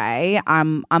 okay,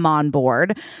 I'm on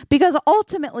board, because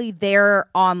ultimately their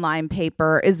online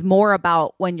paper is more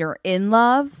about when you're in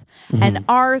love, and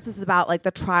ours is about like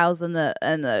the trials and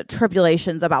the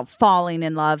tribulations about falling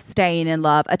in love, staying in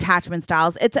love, attachment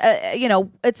styles. It's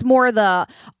it's more the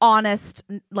honest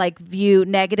like view,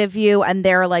 negative view, and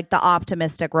they're like the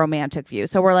optimistic romantic view.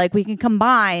 So we're like, we can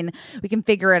combine, we can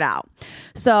figure it out.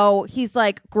 So he's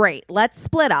like, great, let's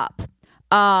split up.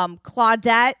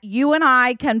 Claudette, you and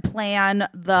I can plan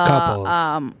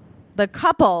the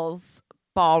couples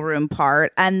ballroom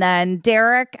part, and then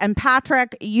Derek and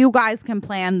Patrick, you guys can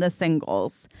plan the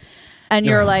singles. And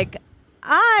you're like,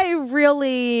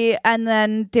 and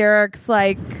then Derek's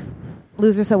like,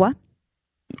 loser, so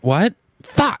what?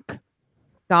 Fuck.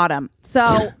 Got him.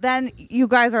 So then you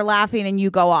guys are laughing and you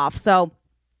go off. So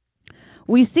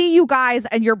we see you guys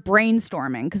and you're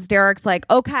brainstorming, because Derek's like,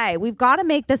 okay, we've got to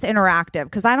make this interactive,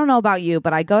 because I don't know about you,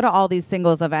 but I go to all these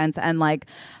singles events and like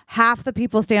half the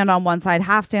people stand on one side,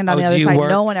 half stand on the other side.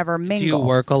 No one ever mingles. Do you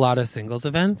work a lot of singles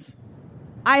events?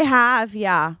 I have,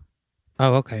 yeah.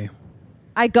 Oh, okay.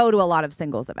 I go to a lot of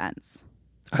singles events.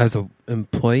 As an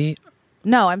employee?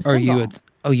 No, I'm single.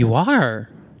 You are?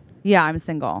 Yeah, I'm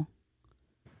single.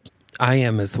 I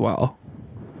am as well.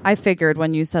 I figured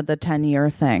when you said the 10-year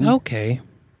thing. Okay.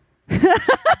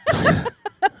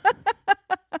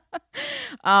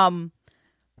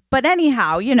 But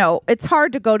anyhow, it's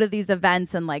hard to go to these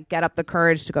events and like get up the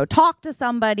courage to go talk to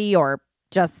somebody or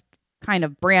just kind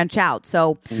of branch out.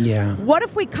 So yeah, what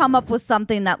if we come up with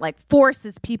something that like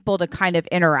forces people to kind of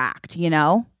interact,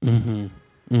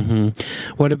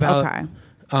 What about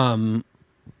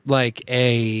like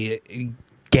a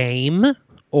game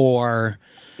or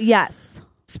yes,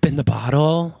 spin the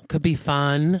bottle could be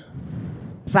fun.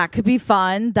 That could be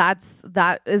fun. That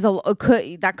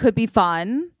could be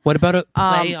fun. What about a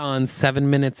play on 7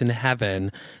 Minutes in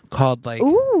Heaven called like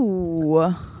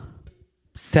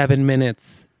 7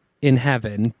 Minutes in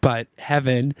Heaven, but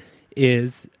heaven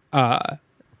is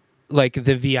like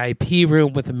the VIP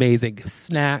room with amazing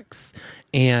snacks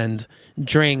and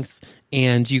drinks,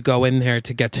 and you go in there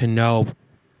to get to know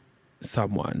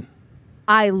someone.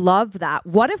 I love that.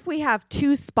 What if we have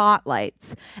two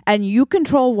spotlights and you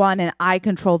control one and I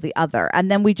control the other,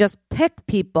 and then we just pick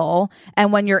people,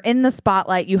 and when you're in the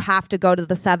spotlight you have to go to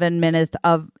the 7 minutes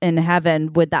in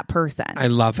heaven with that person. I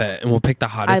love it. And we'll pick the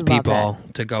hottest people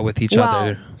to go with each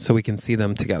other so we can see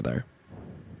them together.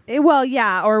 Well,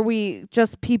 yeah, or we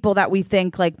just people that we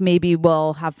think like maybe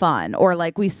will have fun, or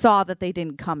like we saw that they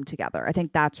didn't come together. I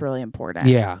think that's really important.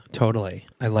 Yeah, totally.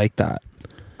 I like that.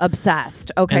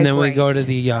 Obsessed. Okay, and then great. we go to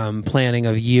the planning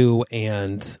of you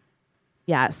and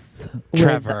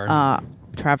Trevor.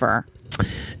 Trevor.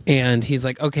 And he's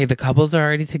like, okay, the couples are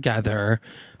already together.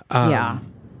 Yeah.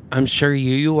 I'm sure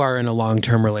you are in a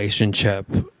long-term relationship.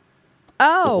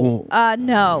 Oh,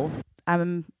 no.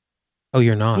 Oh,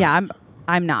 you're not? Yeah,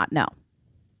 I'm not. No.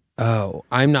 Oh,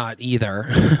 I'm not either.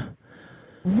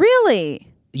 Really?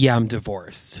 Yeah, I'm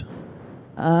divorced.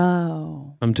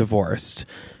 Oh. I'm divorced.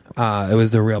 It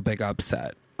was a real big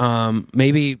upset.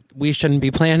 Maybe we shouldn't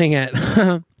be planning it.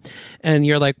 And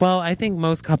you're like, well, I think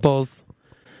most couples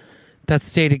that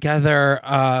stay together,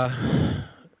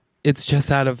 it's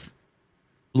just out of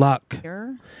luck.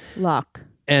 Luck.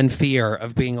 And fear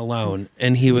of being alone.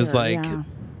 And he was like, yeah.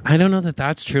 I don't know that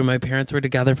that's true. My parents were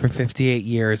together for 58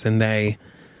 years and they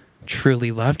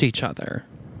truly loved each other.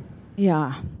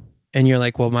 Yeah. And you're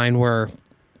like, well, mine were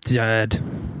dead.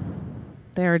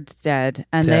 They're dead.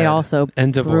 And they also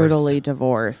brutally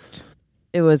divorced.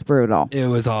 It was brutal. It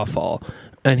was awful.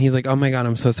 And he's like, oh my God,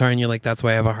 I'm so sorry. And you're like, that's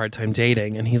why I have a hard time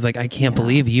dating. And he's like, I can't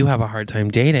believe you have a hard time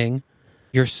dating.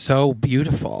 You're so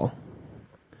beautiful.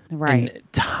 Right. And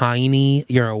tiny.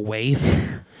 You're a waif.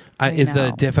 Is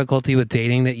the difficulty with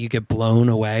dating that you get blown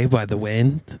away by the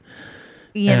wind?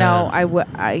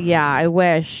 I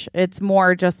wish. It's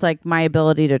more just like my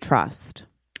ability to trust.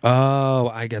 Oh,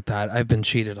 I get that. I've been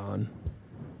cheated on.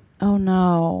 Oh,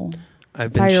 no.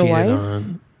 I've been by cheated your wife?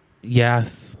 on.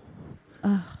 Yes.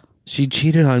 Ugh. She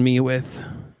cheated on me with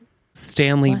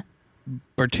Stanley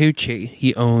Bertucci.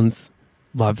 He owns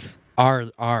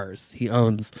ours. He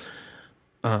owns.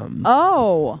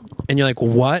 Oh. And you're like,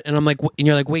 what? And I'm like, and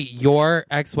you're like, wait, your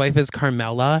ex-wife is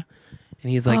Carmela?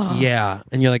 And he's like, yeah.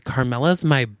 And you're like, Carmela's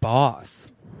my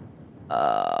boss.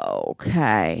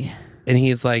 Okay. And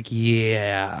he's like,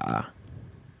 yeah.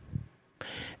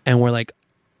 And we're like,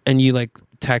 and you like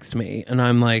text me, and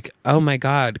I'm like, oh my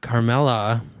God,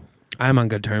 Carmela, I'm on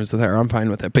good terms with her. I'm fine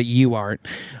with it, but you aren't.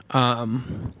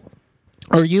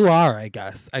 Or you are, I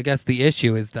guess. I guess the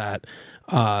issue is that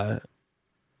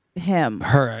him.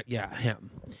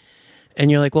 him. And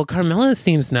you're like, well, Carmela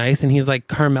seems nice. And he's like,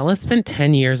 Carmela spent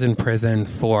 10 years in prison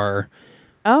for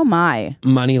Oh my.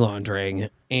 money laundering,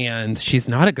 and she's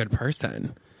not a good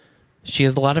person. She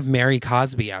has a lot of Mary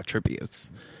Cosby attributes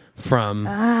from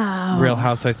Real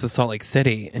Housewives of Salt Lake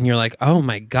City. And you're like, oh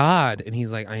my God. And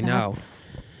he's like, I know. That's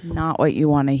not what you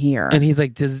want to hear. And he's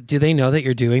like, do they know that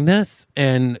you're doing this?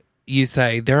 And you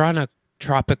say, they're on a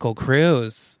tropical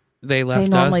cruise. They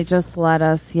left They normally us just let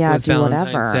us, do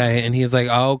Valentine's whatever. Day. And he's like,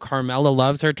 oh, Carmela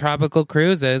loves her tropical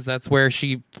cruises. That's where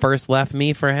she first left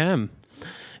me for him.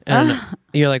 And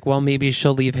you're like, well, maybe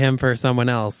she'll leave him for someone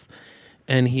else.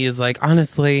 And he is like,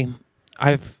 honestly,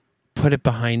 I've put it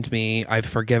behind me. I've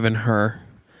forgiven her.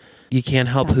 You can't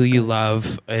help who you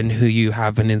love and who you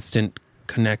have an instant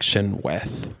connection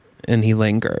with. And he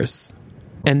lingers.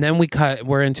 And then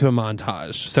we're into a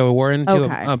montage. So we're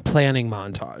into a planning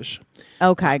montage.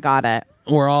 Okay, got it.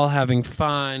 We're all having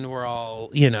fun. We're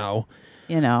all,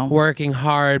 working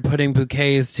hard, putting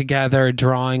bouquets together,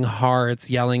 drawing hearts,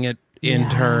 yelling at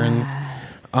interns.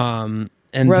 And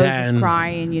Rose then is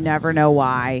crying. You never know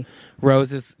why.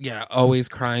 Rose is, always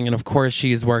crying. And of course,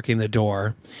 she's working the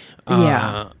door.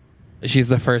 She's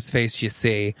the first face you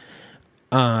see.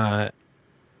 And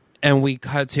we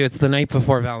cut to, it's the night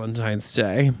before Valentine's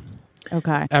Day.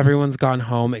 Okay. Everyone's gone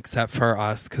home except for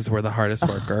us because we're the hardest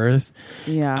workers.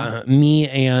 Yeah. Me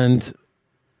and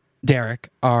Derek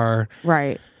are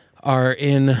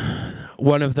in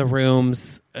one of the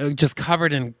rooms, just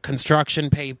covered in construction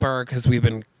paper because we've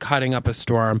been cutting up a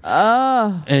storm.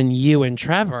 Oh. And you and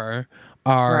Trevor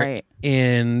are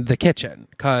in the kitchen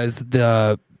because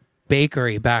the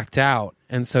bakery backed out.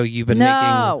 And so you've been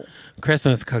making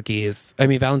Christmas cookies. I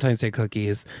mean, Valentine's Day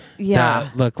cookies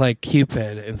that look like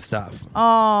Cupid and stuff.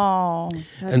 Oh.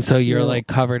 And so you're like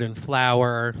covered in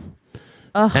flour.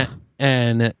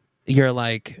 And you're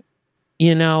like,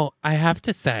 I have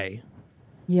to say,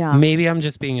 maybe I'm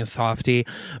just being a softie,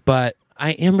 but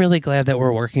I am really glad that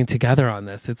we're working together on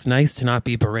this. It's nice to not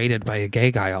be berated by a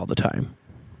gay guy all the time.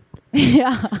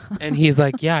 Yeah. And he's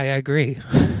like, yeah, I agree.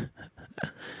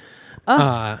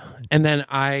 And then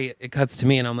it cuts to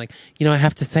me and I'm like, I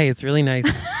have to say it's really nice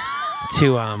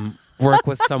to work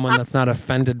with someone that's not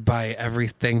offended by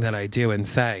everything that I do and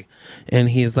say. And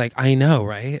he's like, I know,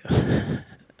 right?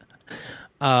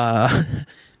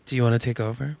 Do you want to take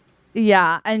over?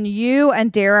 Yeah, and you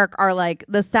and Derek are like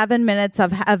the 7 minutes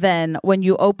of heaven. When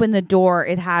you open the door,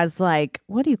 it has like,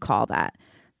 what do you call that?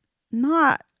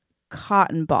 Not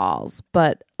cotton balls,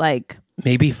 but like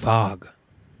maybe fog.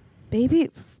 Maybe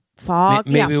fog.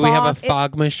 Maybe we have a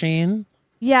fog machine.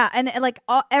 Yeah, and like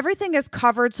everything is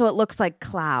covered so it looks like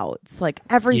clouds. Like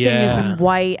everything is in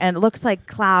white and it looks like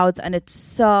clouds and it's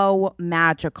so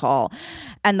magical.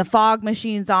 And the fog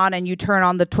machine's on and you turn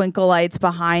on the twinkle lights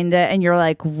behind it and you're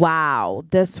like, wow,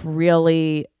 this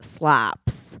really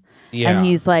slaps. Yeah. And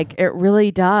he's like, it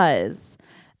really does.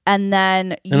 And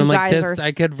then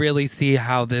I could really see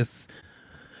how this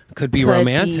could be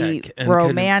romantic. And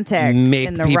could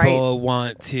make people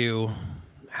want to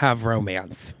have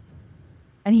romance.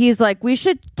 And he's like, we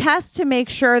should test to make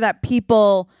sure that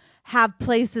people have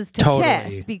places to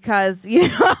kiss because,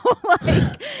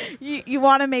 like you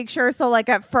want to make sure. So like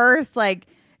at first, like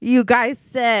you guys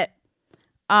sit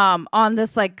on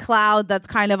this like cloud that's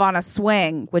kind of on a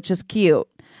swing, which is cute.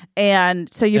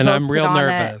 And so I'm real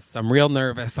nervous. I'm real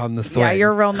nervous on the swing. Yeah,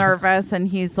 you're real nervous. And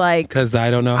he's like, because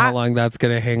I don't know how long that's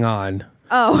going to hang on.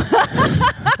 Oh,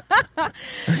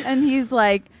 and he's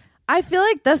like, I feel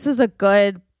like this is a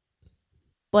good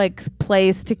like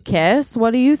place to kiss.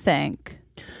 What do you think?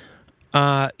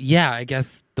 Yeah, I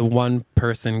guess the one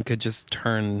person could just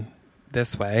turn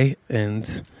this way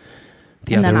and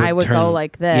then I would go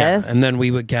like this. Yeah, and then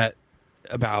we would get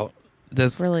about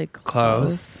this really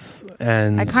close.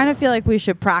 And I kind of feel like we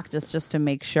should practice just to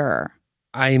make sure.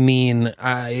 I mean,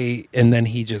 and then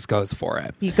he just goes for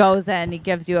it. He goes in, he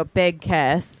gives you a big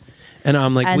kiss. And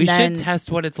I'm like, we should test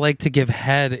what it's like to give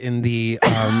head in the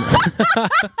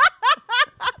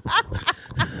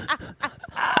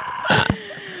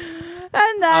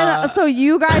And then so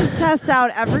you guys test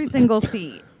out every single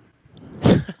seat.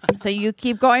 So you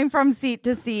keep going from seat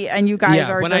to seat and you guys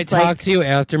are when just I talk to you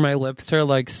after my lips are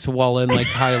like swollen like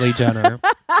Kylie Jenner.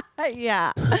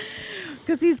 Yeah.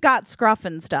 Because he's got scruff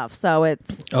and stuff. So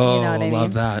it's, you know what I mean?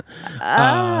 Love that.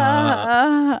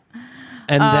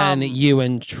 And then you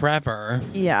and Trevor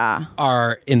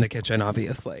are in the kitchen,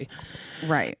 obviously.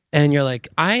 Right. And you're like,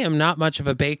 I am not much of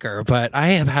a baker, but I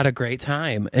have had a great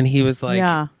time. And he was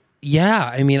like, yeah,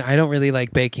 I mean, I don't really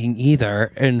like baking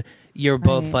either. And you're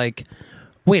both like,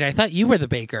 wait, I thought you were the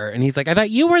baker. And he's like, I thought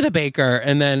you were the baker.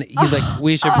 And then he's like,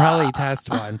 we should probably test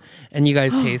one. And you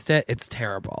guys taste it. It's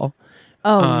terrible.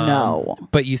 Oh, no.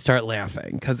 But you start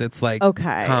laughing because it's like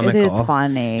Okay. comical. It is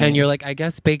funny. And you're like, I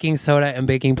guess baking soda and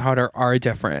baking powder are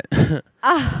different.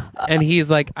 And he's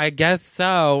like, I guess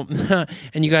so.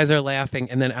 And you guys are laughing.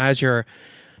 And then as you're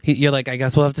like, I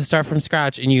guess we'll have to start from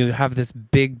scratch. And you have this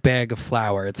big bag of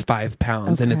flour. It's 5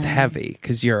 pounds and it's heavy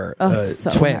because you're a so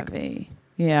twig. heavy.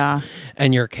 Yeah.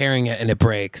 And you're carrying it and it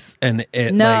breaks. And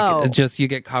it like just you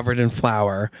get covered in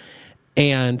flour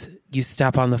and you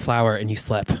step on the flour and you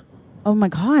slip. Oh my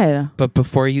God. But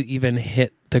before you even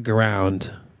hit the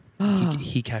ground,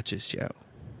 he catches you.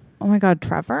 Oh my God,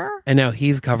 Trevor? And now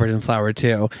he's covered in flour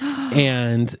too.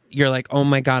 And you're like, oh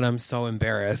my God, I'm so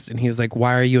embarrassed. And he was like,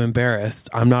 why are you embarrassed?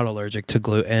 I'm not allergic to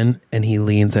gluten. And he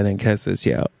leans in and kisses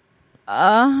you.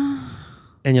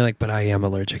 And you're like, but I am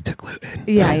allergic to gluten.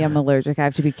 Yeah, I am allergic. I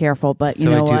have to be careful. But so you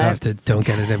know I do what? have to, don't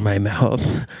get it in my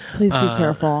mouth. Please be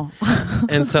careful.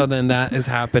 And so then that is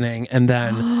happening. And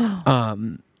then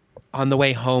on the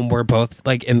way home, we're both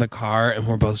like in the car and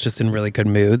we're both just in really good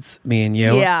moods, me and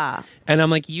you. Yeah. And I'm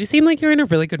like, you seem like you're in a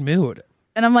really good mood.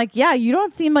 And I'm like, yeah, you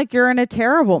don't seem like you're in a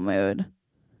terrible mood.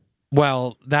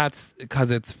 Well, that's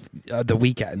because it's the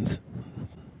weekend.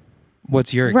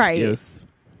 What's your Right. excuse?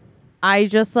 I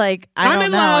just like, I I'm don't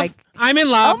in know. love. I'm in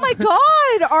love. Oh my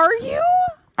God. Are you?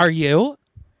 Are you?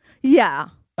 Yeah.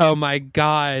 Oh my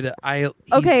God.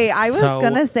 Okay, I was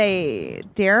going to say,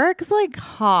 Derek's like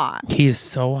hot. He's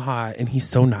so hot and he's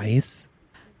so nice.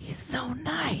 He's so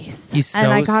nice. He's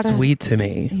And so sweet to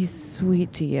me. He's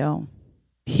sweet to you.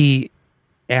 He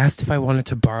asked if I wanted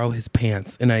to borrow his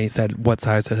pants and I said, what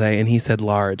size are they? And he said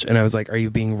large. And I was like, are you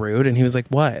being rude? And he was like,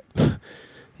 what?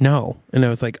 No. And I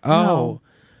was like, oh, No.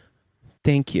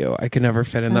 Thank you. I could never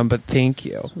fit in them, but thank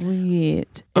you.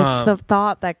 Sweet. It's the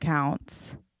thought that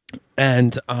counts.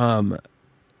 And then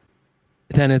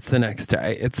it's the next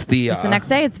day. It's the next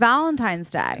day. It's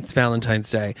Valentine's Day. It's Valentine's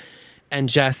Day. And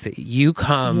Jesse, you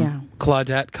come. Yeah.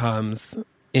 Claudette comes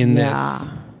in this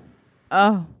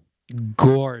Oh.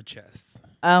 gorgeous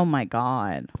Oh my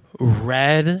God.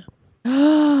 red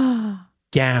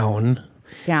gown.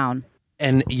 Gown.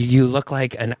 And you look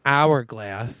like an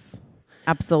hourglass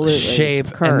Absolutely. shape.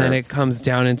 And then it Curves. comes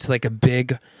down into like a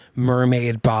big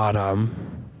mermaid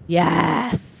bottom.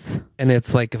 Yes. And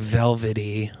it's like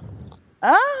velvety.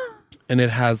 Ah. And it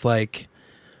has like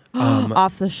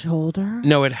Off the shoulder.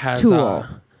 no, it has Tulle.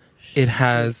 it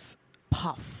has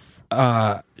Puff.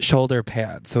 shoulder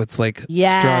pads, so it's like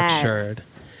Yes. structured.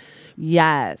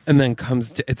 Yes. And then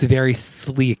comes to, it's very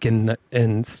sleek and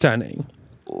stunning.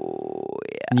 Oh,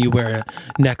 yeah. And you wear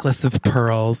a necklace of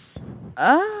pearls.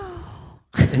 Oh.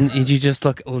 And you just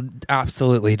look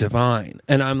absolutely divine.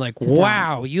 And I'm like,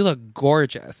 wow, you look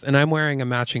gorgeous. And I'm wearing a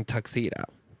matching tuxedo.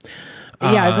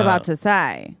 Yeah, I was about to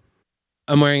say.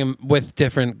 I'm wearing them with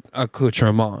different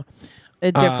accoutrement.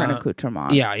 A different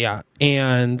accoutrement. Yeah, yeah.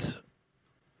 And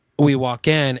we walk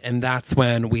in, and that's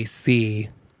when we see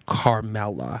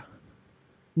Carmela.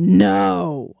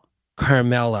 No.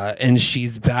 Carmela, and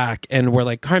she's back. And we're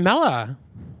like, Carmela.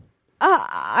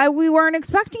 We weren't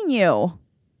expecting you.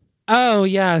 Oh,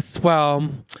 yes. Well,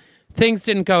 things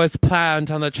didn't go as planned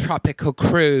on the tropical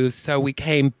cruise, so we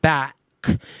came back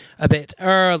a bit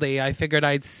early. I figured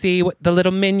I'd see what the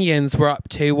little minions were up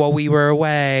to while we were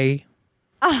away.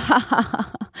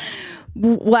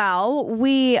 Well,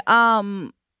 we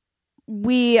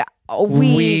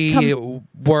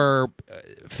were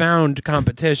found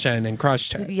competition and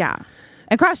crushed it. Yeah.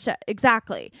 And crushed it.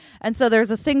 Exactly. And so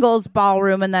there's a singles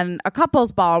ballroom and then a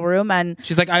couples ballroom. And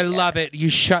She's like, I love it. You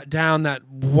shut down that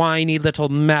whiny little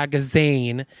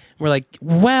magazine. We're like,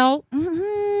 well.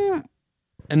 mm-hmm.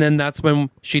 And then that's when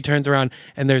she turns around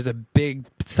and there's a big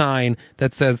sign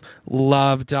that says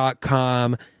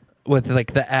love.com with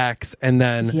like the X and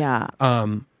then yeah.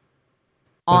 on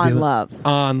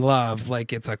love.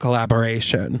 Like it's a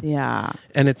collaboration. Yeah.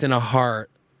 And it's in a heart.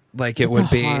 Like it It's would a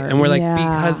be. heart, And we're like, yeah.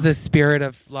 because the spirit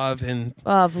of love and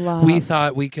Of love. we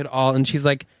thought we could all. And she's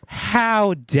like,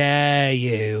 how dare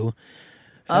you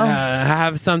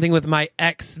have something with my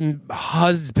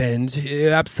ex-husband?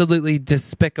 Absolutely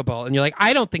despicable. And you're like,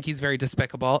 I don't think he's very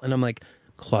despicable. And I'm like,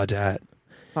 Claudette.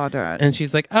 And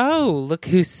she's like, oh, look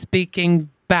who's speaking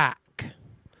back.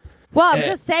 Well, I'm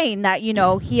just saying that,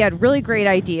 he had really great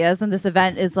ideas and this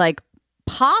event is like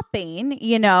popping,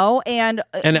 and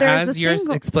there's as you're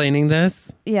explaining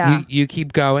this, Yeah. you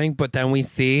keep going, but then we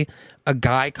see a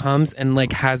guy comes and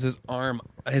like has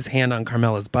his hand on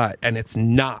Carmela's butt, and it's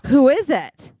not. Who is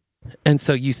it? And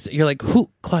so you're like, who?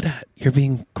 Claudette, you're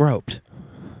being groped.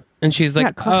 And she's like,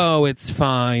 Yeah, cool. oh, it's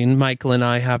fine. Michael and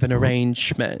I have an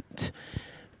arrangement.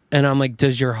 And I'm like,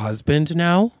 does your husband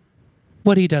know?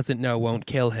 What he doesn't know won't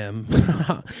kill him.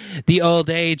 The old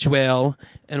age will.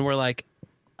 And we're like,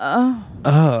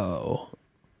 oh.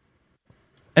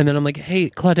 And then I'm like, hey,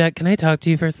 Claudette, can I talk to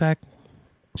you for a sec?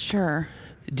 Sure.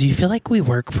 Do you feel like we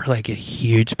work for like a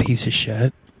huge piece of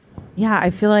shit? Yeah, I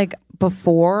feel like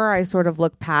before I sort of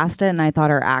looked past it and I thought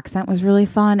her accent was really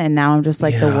fun, and now I'm just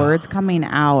like the Yeah. words coming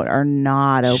out are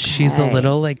not okay. She's a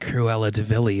little like Cruella de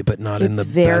Vil, but not in It's the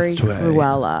very best way.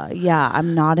 Cruella. Yeah,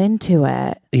 I'm not into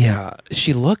it. Yeah,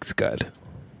 she looks good.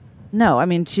 No, I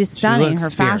mean she's stunning. looks Her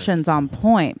fierce. fashion's on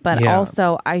point, but Yeah.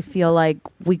 also I feel like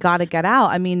we got to get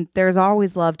out. I mean, there's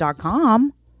always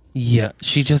love.com. Yeah,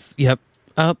 she just, yep.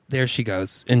 Oh, there she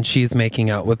goes. And she's making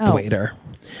out with the Oh. waiter.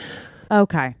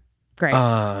 Okay, great.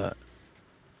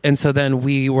 And so then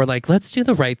we were like, let's do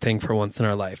the right thing for once in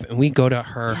our life. And we go to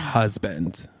her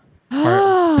husband,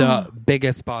 the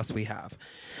biggest boss we have.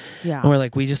 yeah. And we're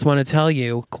like, we just want to tell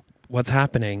you what's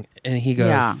happening. And he goes,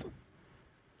 Yeah.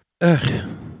 ugh,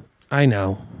 I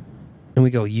know. And we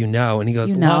go, you know. And he goes,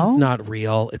 You know? love's not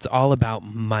real. It's all about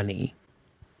money.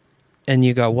 And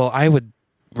you go, well, I would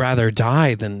rather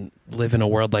die than live in a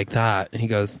world like that. And he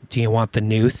goes, do you want the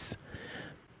noose?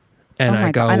 And Oh my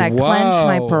I go, God. And I whoa.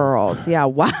 clench my pearls. Yeah.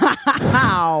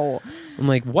 Wow. I'm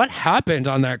like, what happened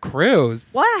on that cruise?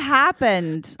 What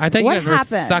happened? I thought what you guys were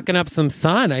happened? sucking up some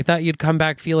sun. I thought you'd come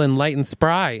back feeling light and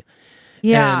spry.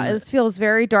 Yeah, And- this feels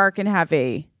very dark and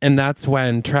heavy. And that's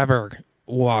when Trevor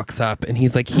walks up and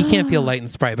he's like, he can't feel light and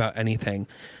spry about anything.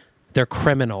 They're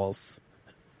criminals.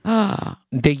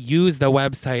 They use the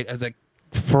website as a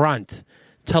front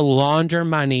to launder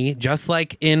money, just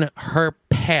like in her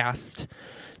past,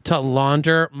 to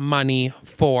launder money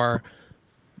for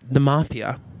the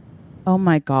mafia. Oh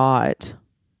my God.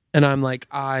 And I'm like,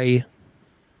 I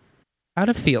had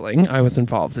a feeling I was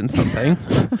involved in something.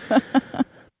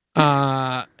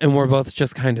 And we're both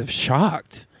just kind of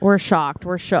shocked. We're shocked.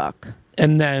 We're shook.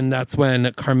 And then that's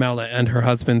when Carmela and her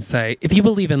husband say, if you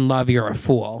believe in love, you're a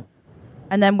fool.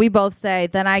 And then we both say,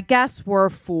 then I guess we're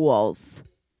fools.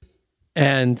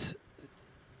 And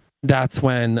that's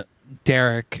when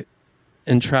Derek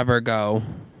and Trevor go,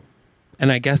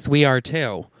 and I guess we are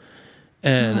too.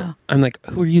 And I'm like,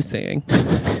 who are you saying?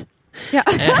 Yeah.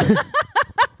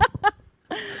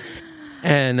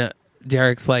 And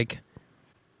Derek's like,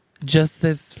 just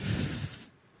this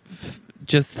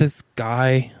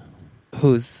guy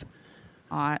who's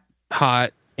Hot.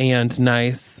 hot and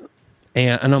nice.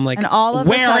 And I'm like, And all of a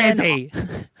where is sudden- he?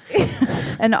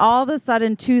 And all of a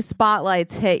sudden, two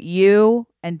spotlights hit you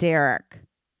and Derek.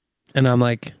 And I'm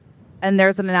like, And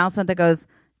there's an announcement that goes,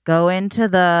 go into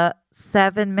the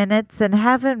 7 minutes in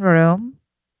heaven room.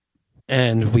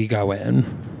 and we go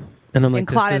in. And I'm like, And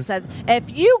Claudette says, if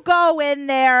you go in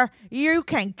there, you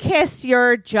can kiss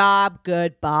your job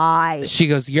goodbye. she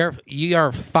goes, you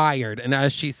are fired. And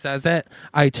as she says it,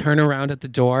 I turn around at the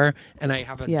door and I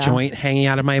have a Yeah. joint hanging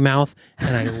out of my mouth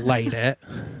and I light it.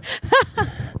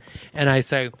 And I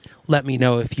say, let me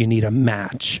know if you need a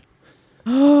match.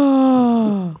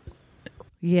 Yeah.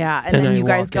 And And then I you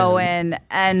guys walk go in. in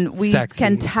and we Sexy.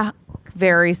 can tell.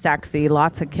 Very sexy.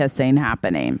 Lots of kissing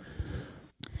happening.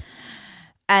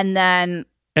 And then,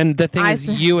 And the thing I is,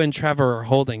 s- you and Trevor are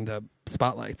holding the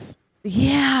spotlights.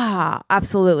 yeah,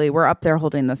 absolutely. We're up there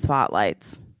holding the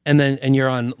spotlights. And you're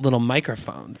on little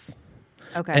microphones.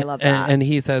 Okay, And, I love that. and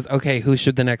he says, okay, who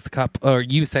should the next cup, or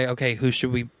you say, okay, who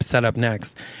should we set up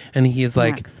next? And he's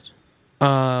like, Next.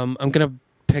 I'm going to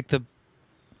pick the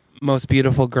most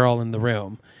beautiful girl in the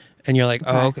room. And you're like,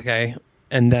 oh, okay.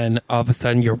 And then all of a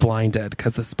sudden you're blinded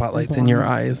because the spotlight's in your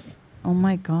eyes. Oh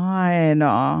my God.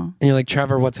 Aw. And you're like,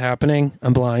 Trevor, what's happening?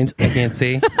 I'm blind. I can't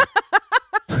see.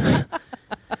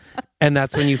 And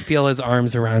that's when you feel his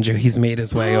arms around you. He's made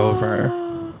his way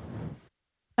over.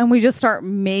 And we just start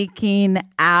making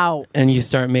out. And you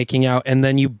start making out. And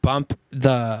then you bump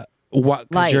the... What?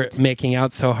 Because you're Light. making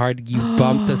out so hard, you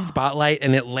bump the spotlight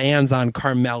and it lands on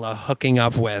Carmela hooking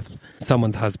up with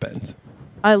someone's husband.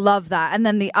 I love that. And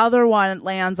then the other one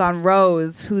lands on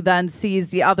Rose, who then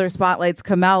sees the other spotlight's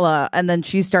Camilla, and then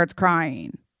she starts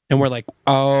crying. And we're like,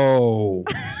 oh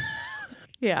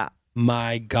Yeah.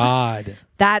 my God.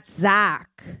 That's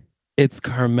Zach. It's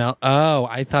Carmela. Oh,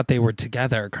 I thought they were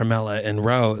together, Carmela and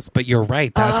Rose. But you're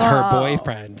right. That's her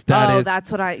boyfriend. That is. That's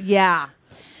what yeah.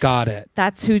 Got it.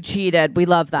 That's who cheated. We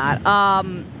love that.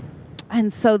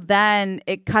 And so then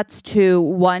it cuts to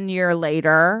 1 year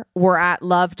later. We're at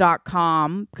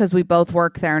love.com because we both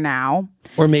work there now.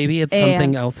 Or maybe it's And-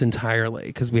 something else entirely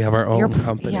because we have our own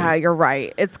company. Yeah, you're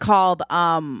right. It's called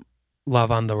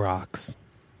Love on the Rocks.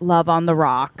 Love on the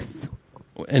Rocks.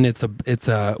 And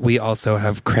we also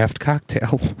have craft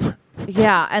cocktails.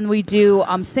 Yeah, and we do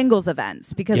singles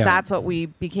events because Yeah. that's what we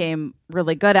became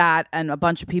really good at, and a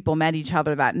bunch of people met each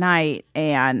other that night.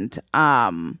 And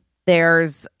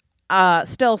there's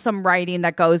still some writing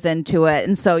that goes into it,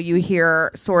 and so you hear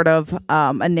sort of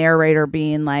a narrator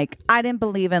being like, "I didn't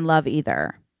believe in love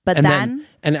either," but then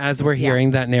and as we're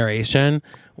hearing that narration,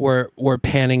 we're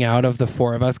panning out of the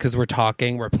four of us because we're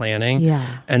talking, we're planning,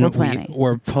 and we're planning.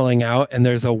 we're pulling out, and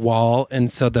there's a wall,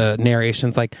 and so the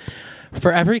narration's like,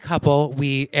 for every couple,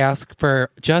 we ask for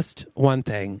just one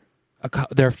thing.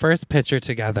 Their first picture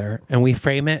together, and we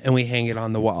frame it and we hang it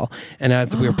on the wall. And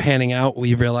as we're panning out,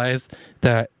 we realize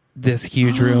that this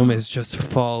huge room is just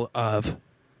full of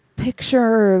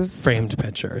pictures, framed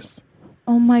pictures.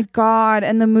 Oh my God.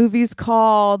 And the movie's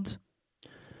called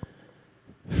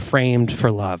Framed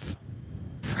for Love.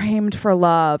 Framed for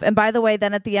Love. And by the way,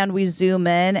 then at the end we zoom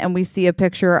in and we see a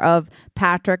picture of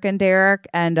Patrick and Derek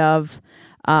and of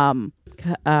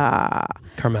Carmela.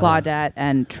 Claudette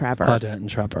and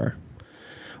Trevor.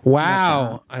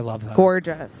 Wow. I love that.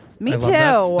 Gorgeous. Me I too.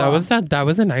 love that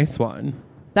was a nice one.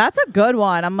 That's a good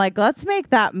one. I'm like, let's make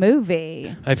that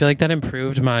movie. I feel like that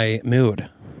improved my mood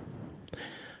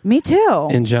Me too.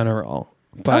 in general.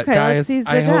 But Okay, let's guys, seize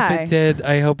the I hope day. it did.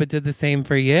 I hope it did the same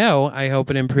for you. I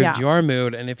hope it improved your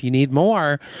mood. And if you need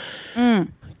more,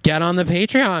 get on the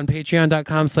Patreon.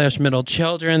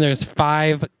 Patreon.com/middlechildren. There's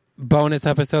 5 bonus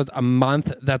episodes a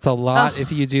month. That's a lot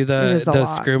if you do the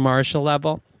Screw Marshall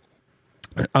level.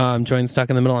 Join Stuck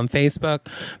in the Middle on Facebook.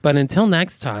 But until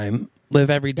next time, live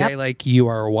every day like you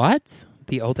are what?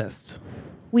 The oldest.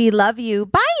 We love you.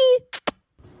 Bye.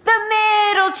 The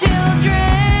Middle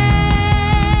Children.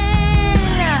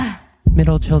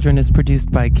 Middle Children is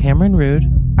produced by Cameron Rood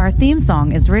Our theme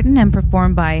song is written and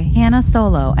performed by Hannah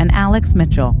Solo and Alex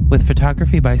Mitchell, with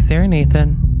photography by Sarah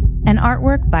Nathan. and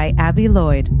artwork by Abby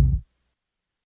Lloyd.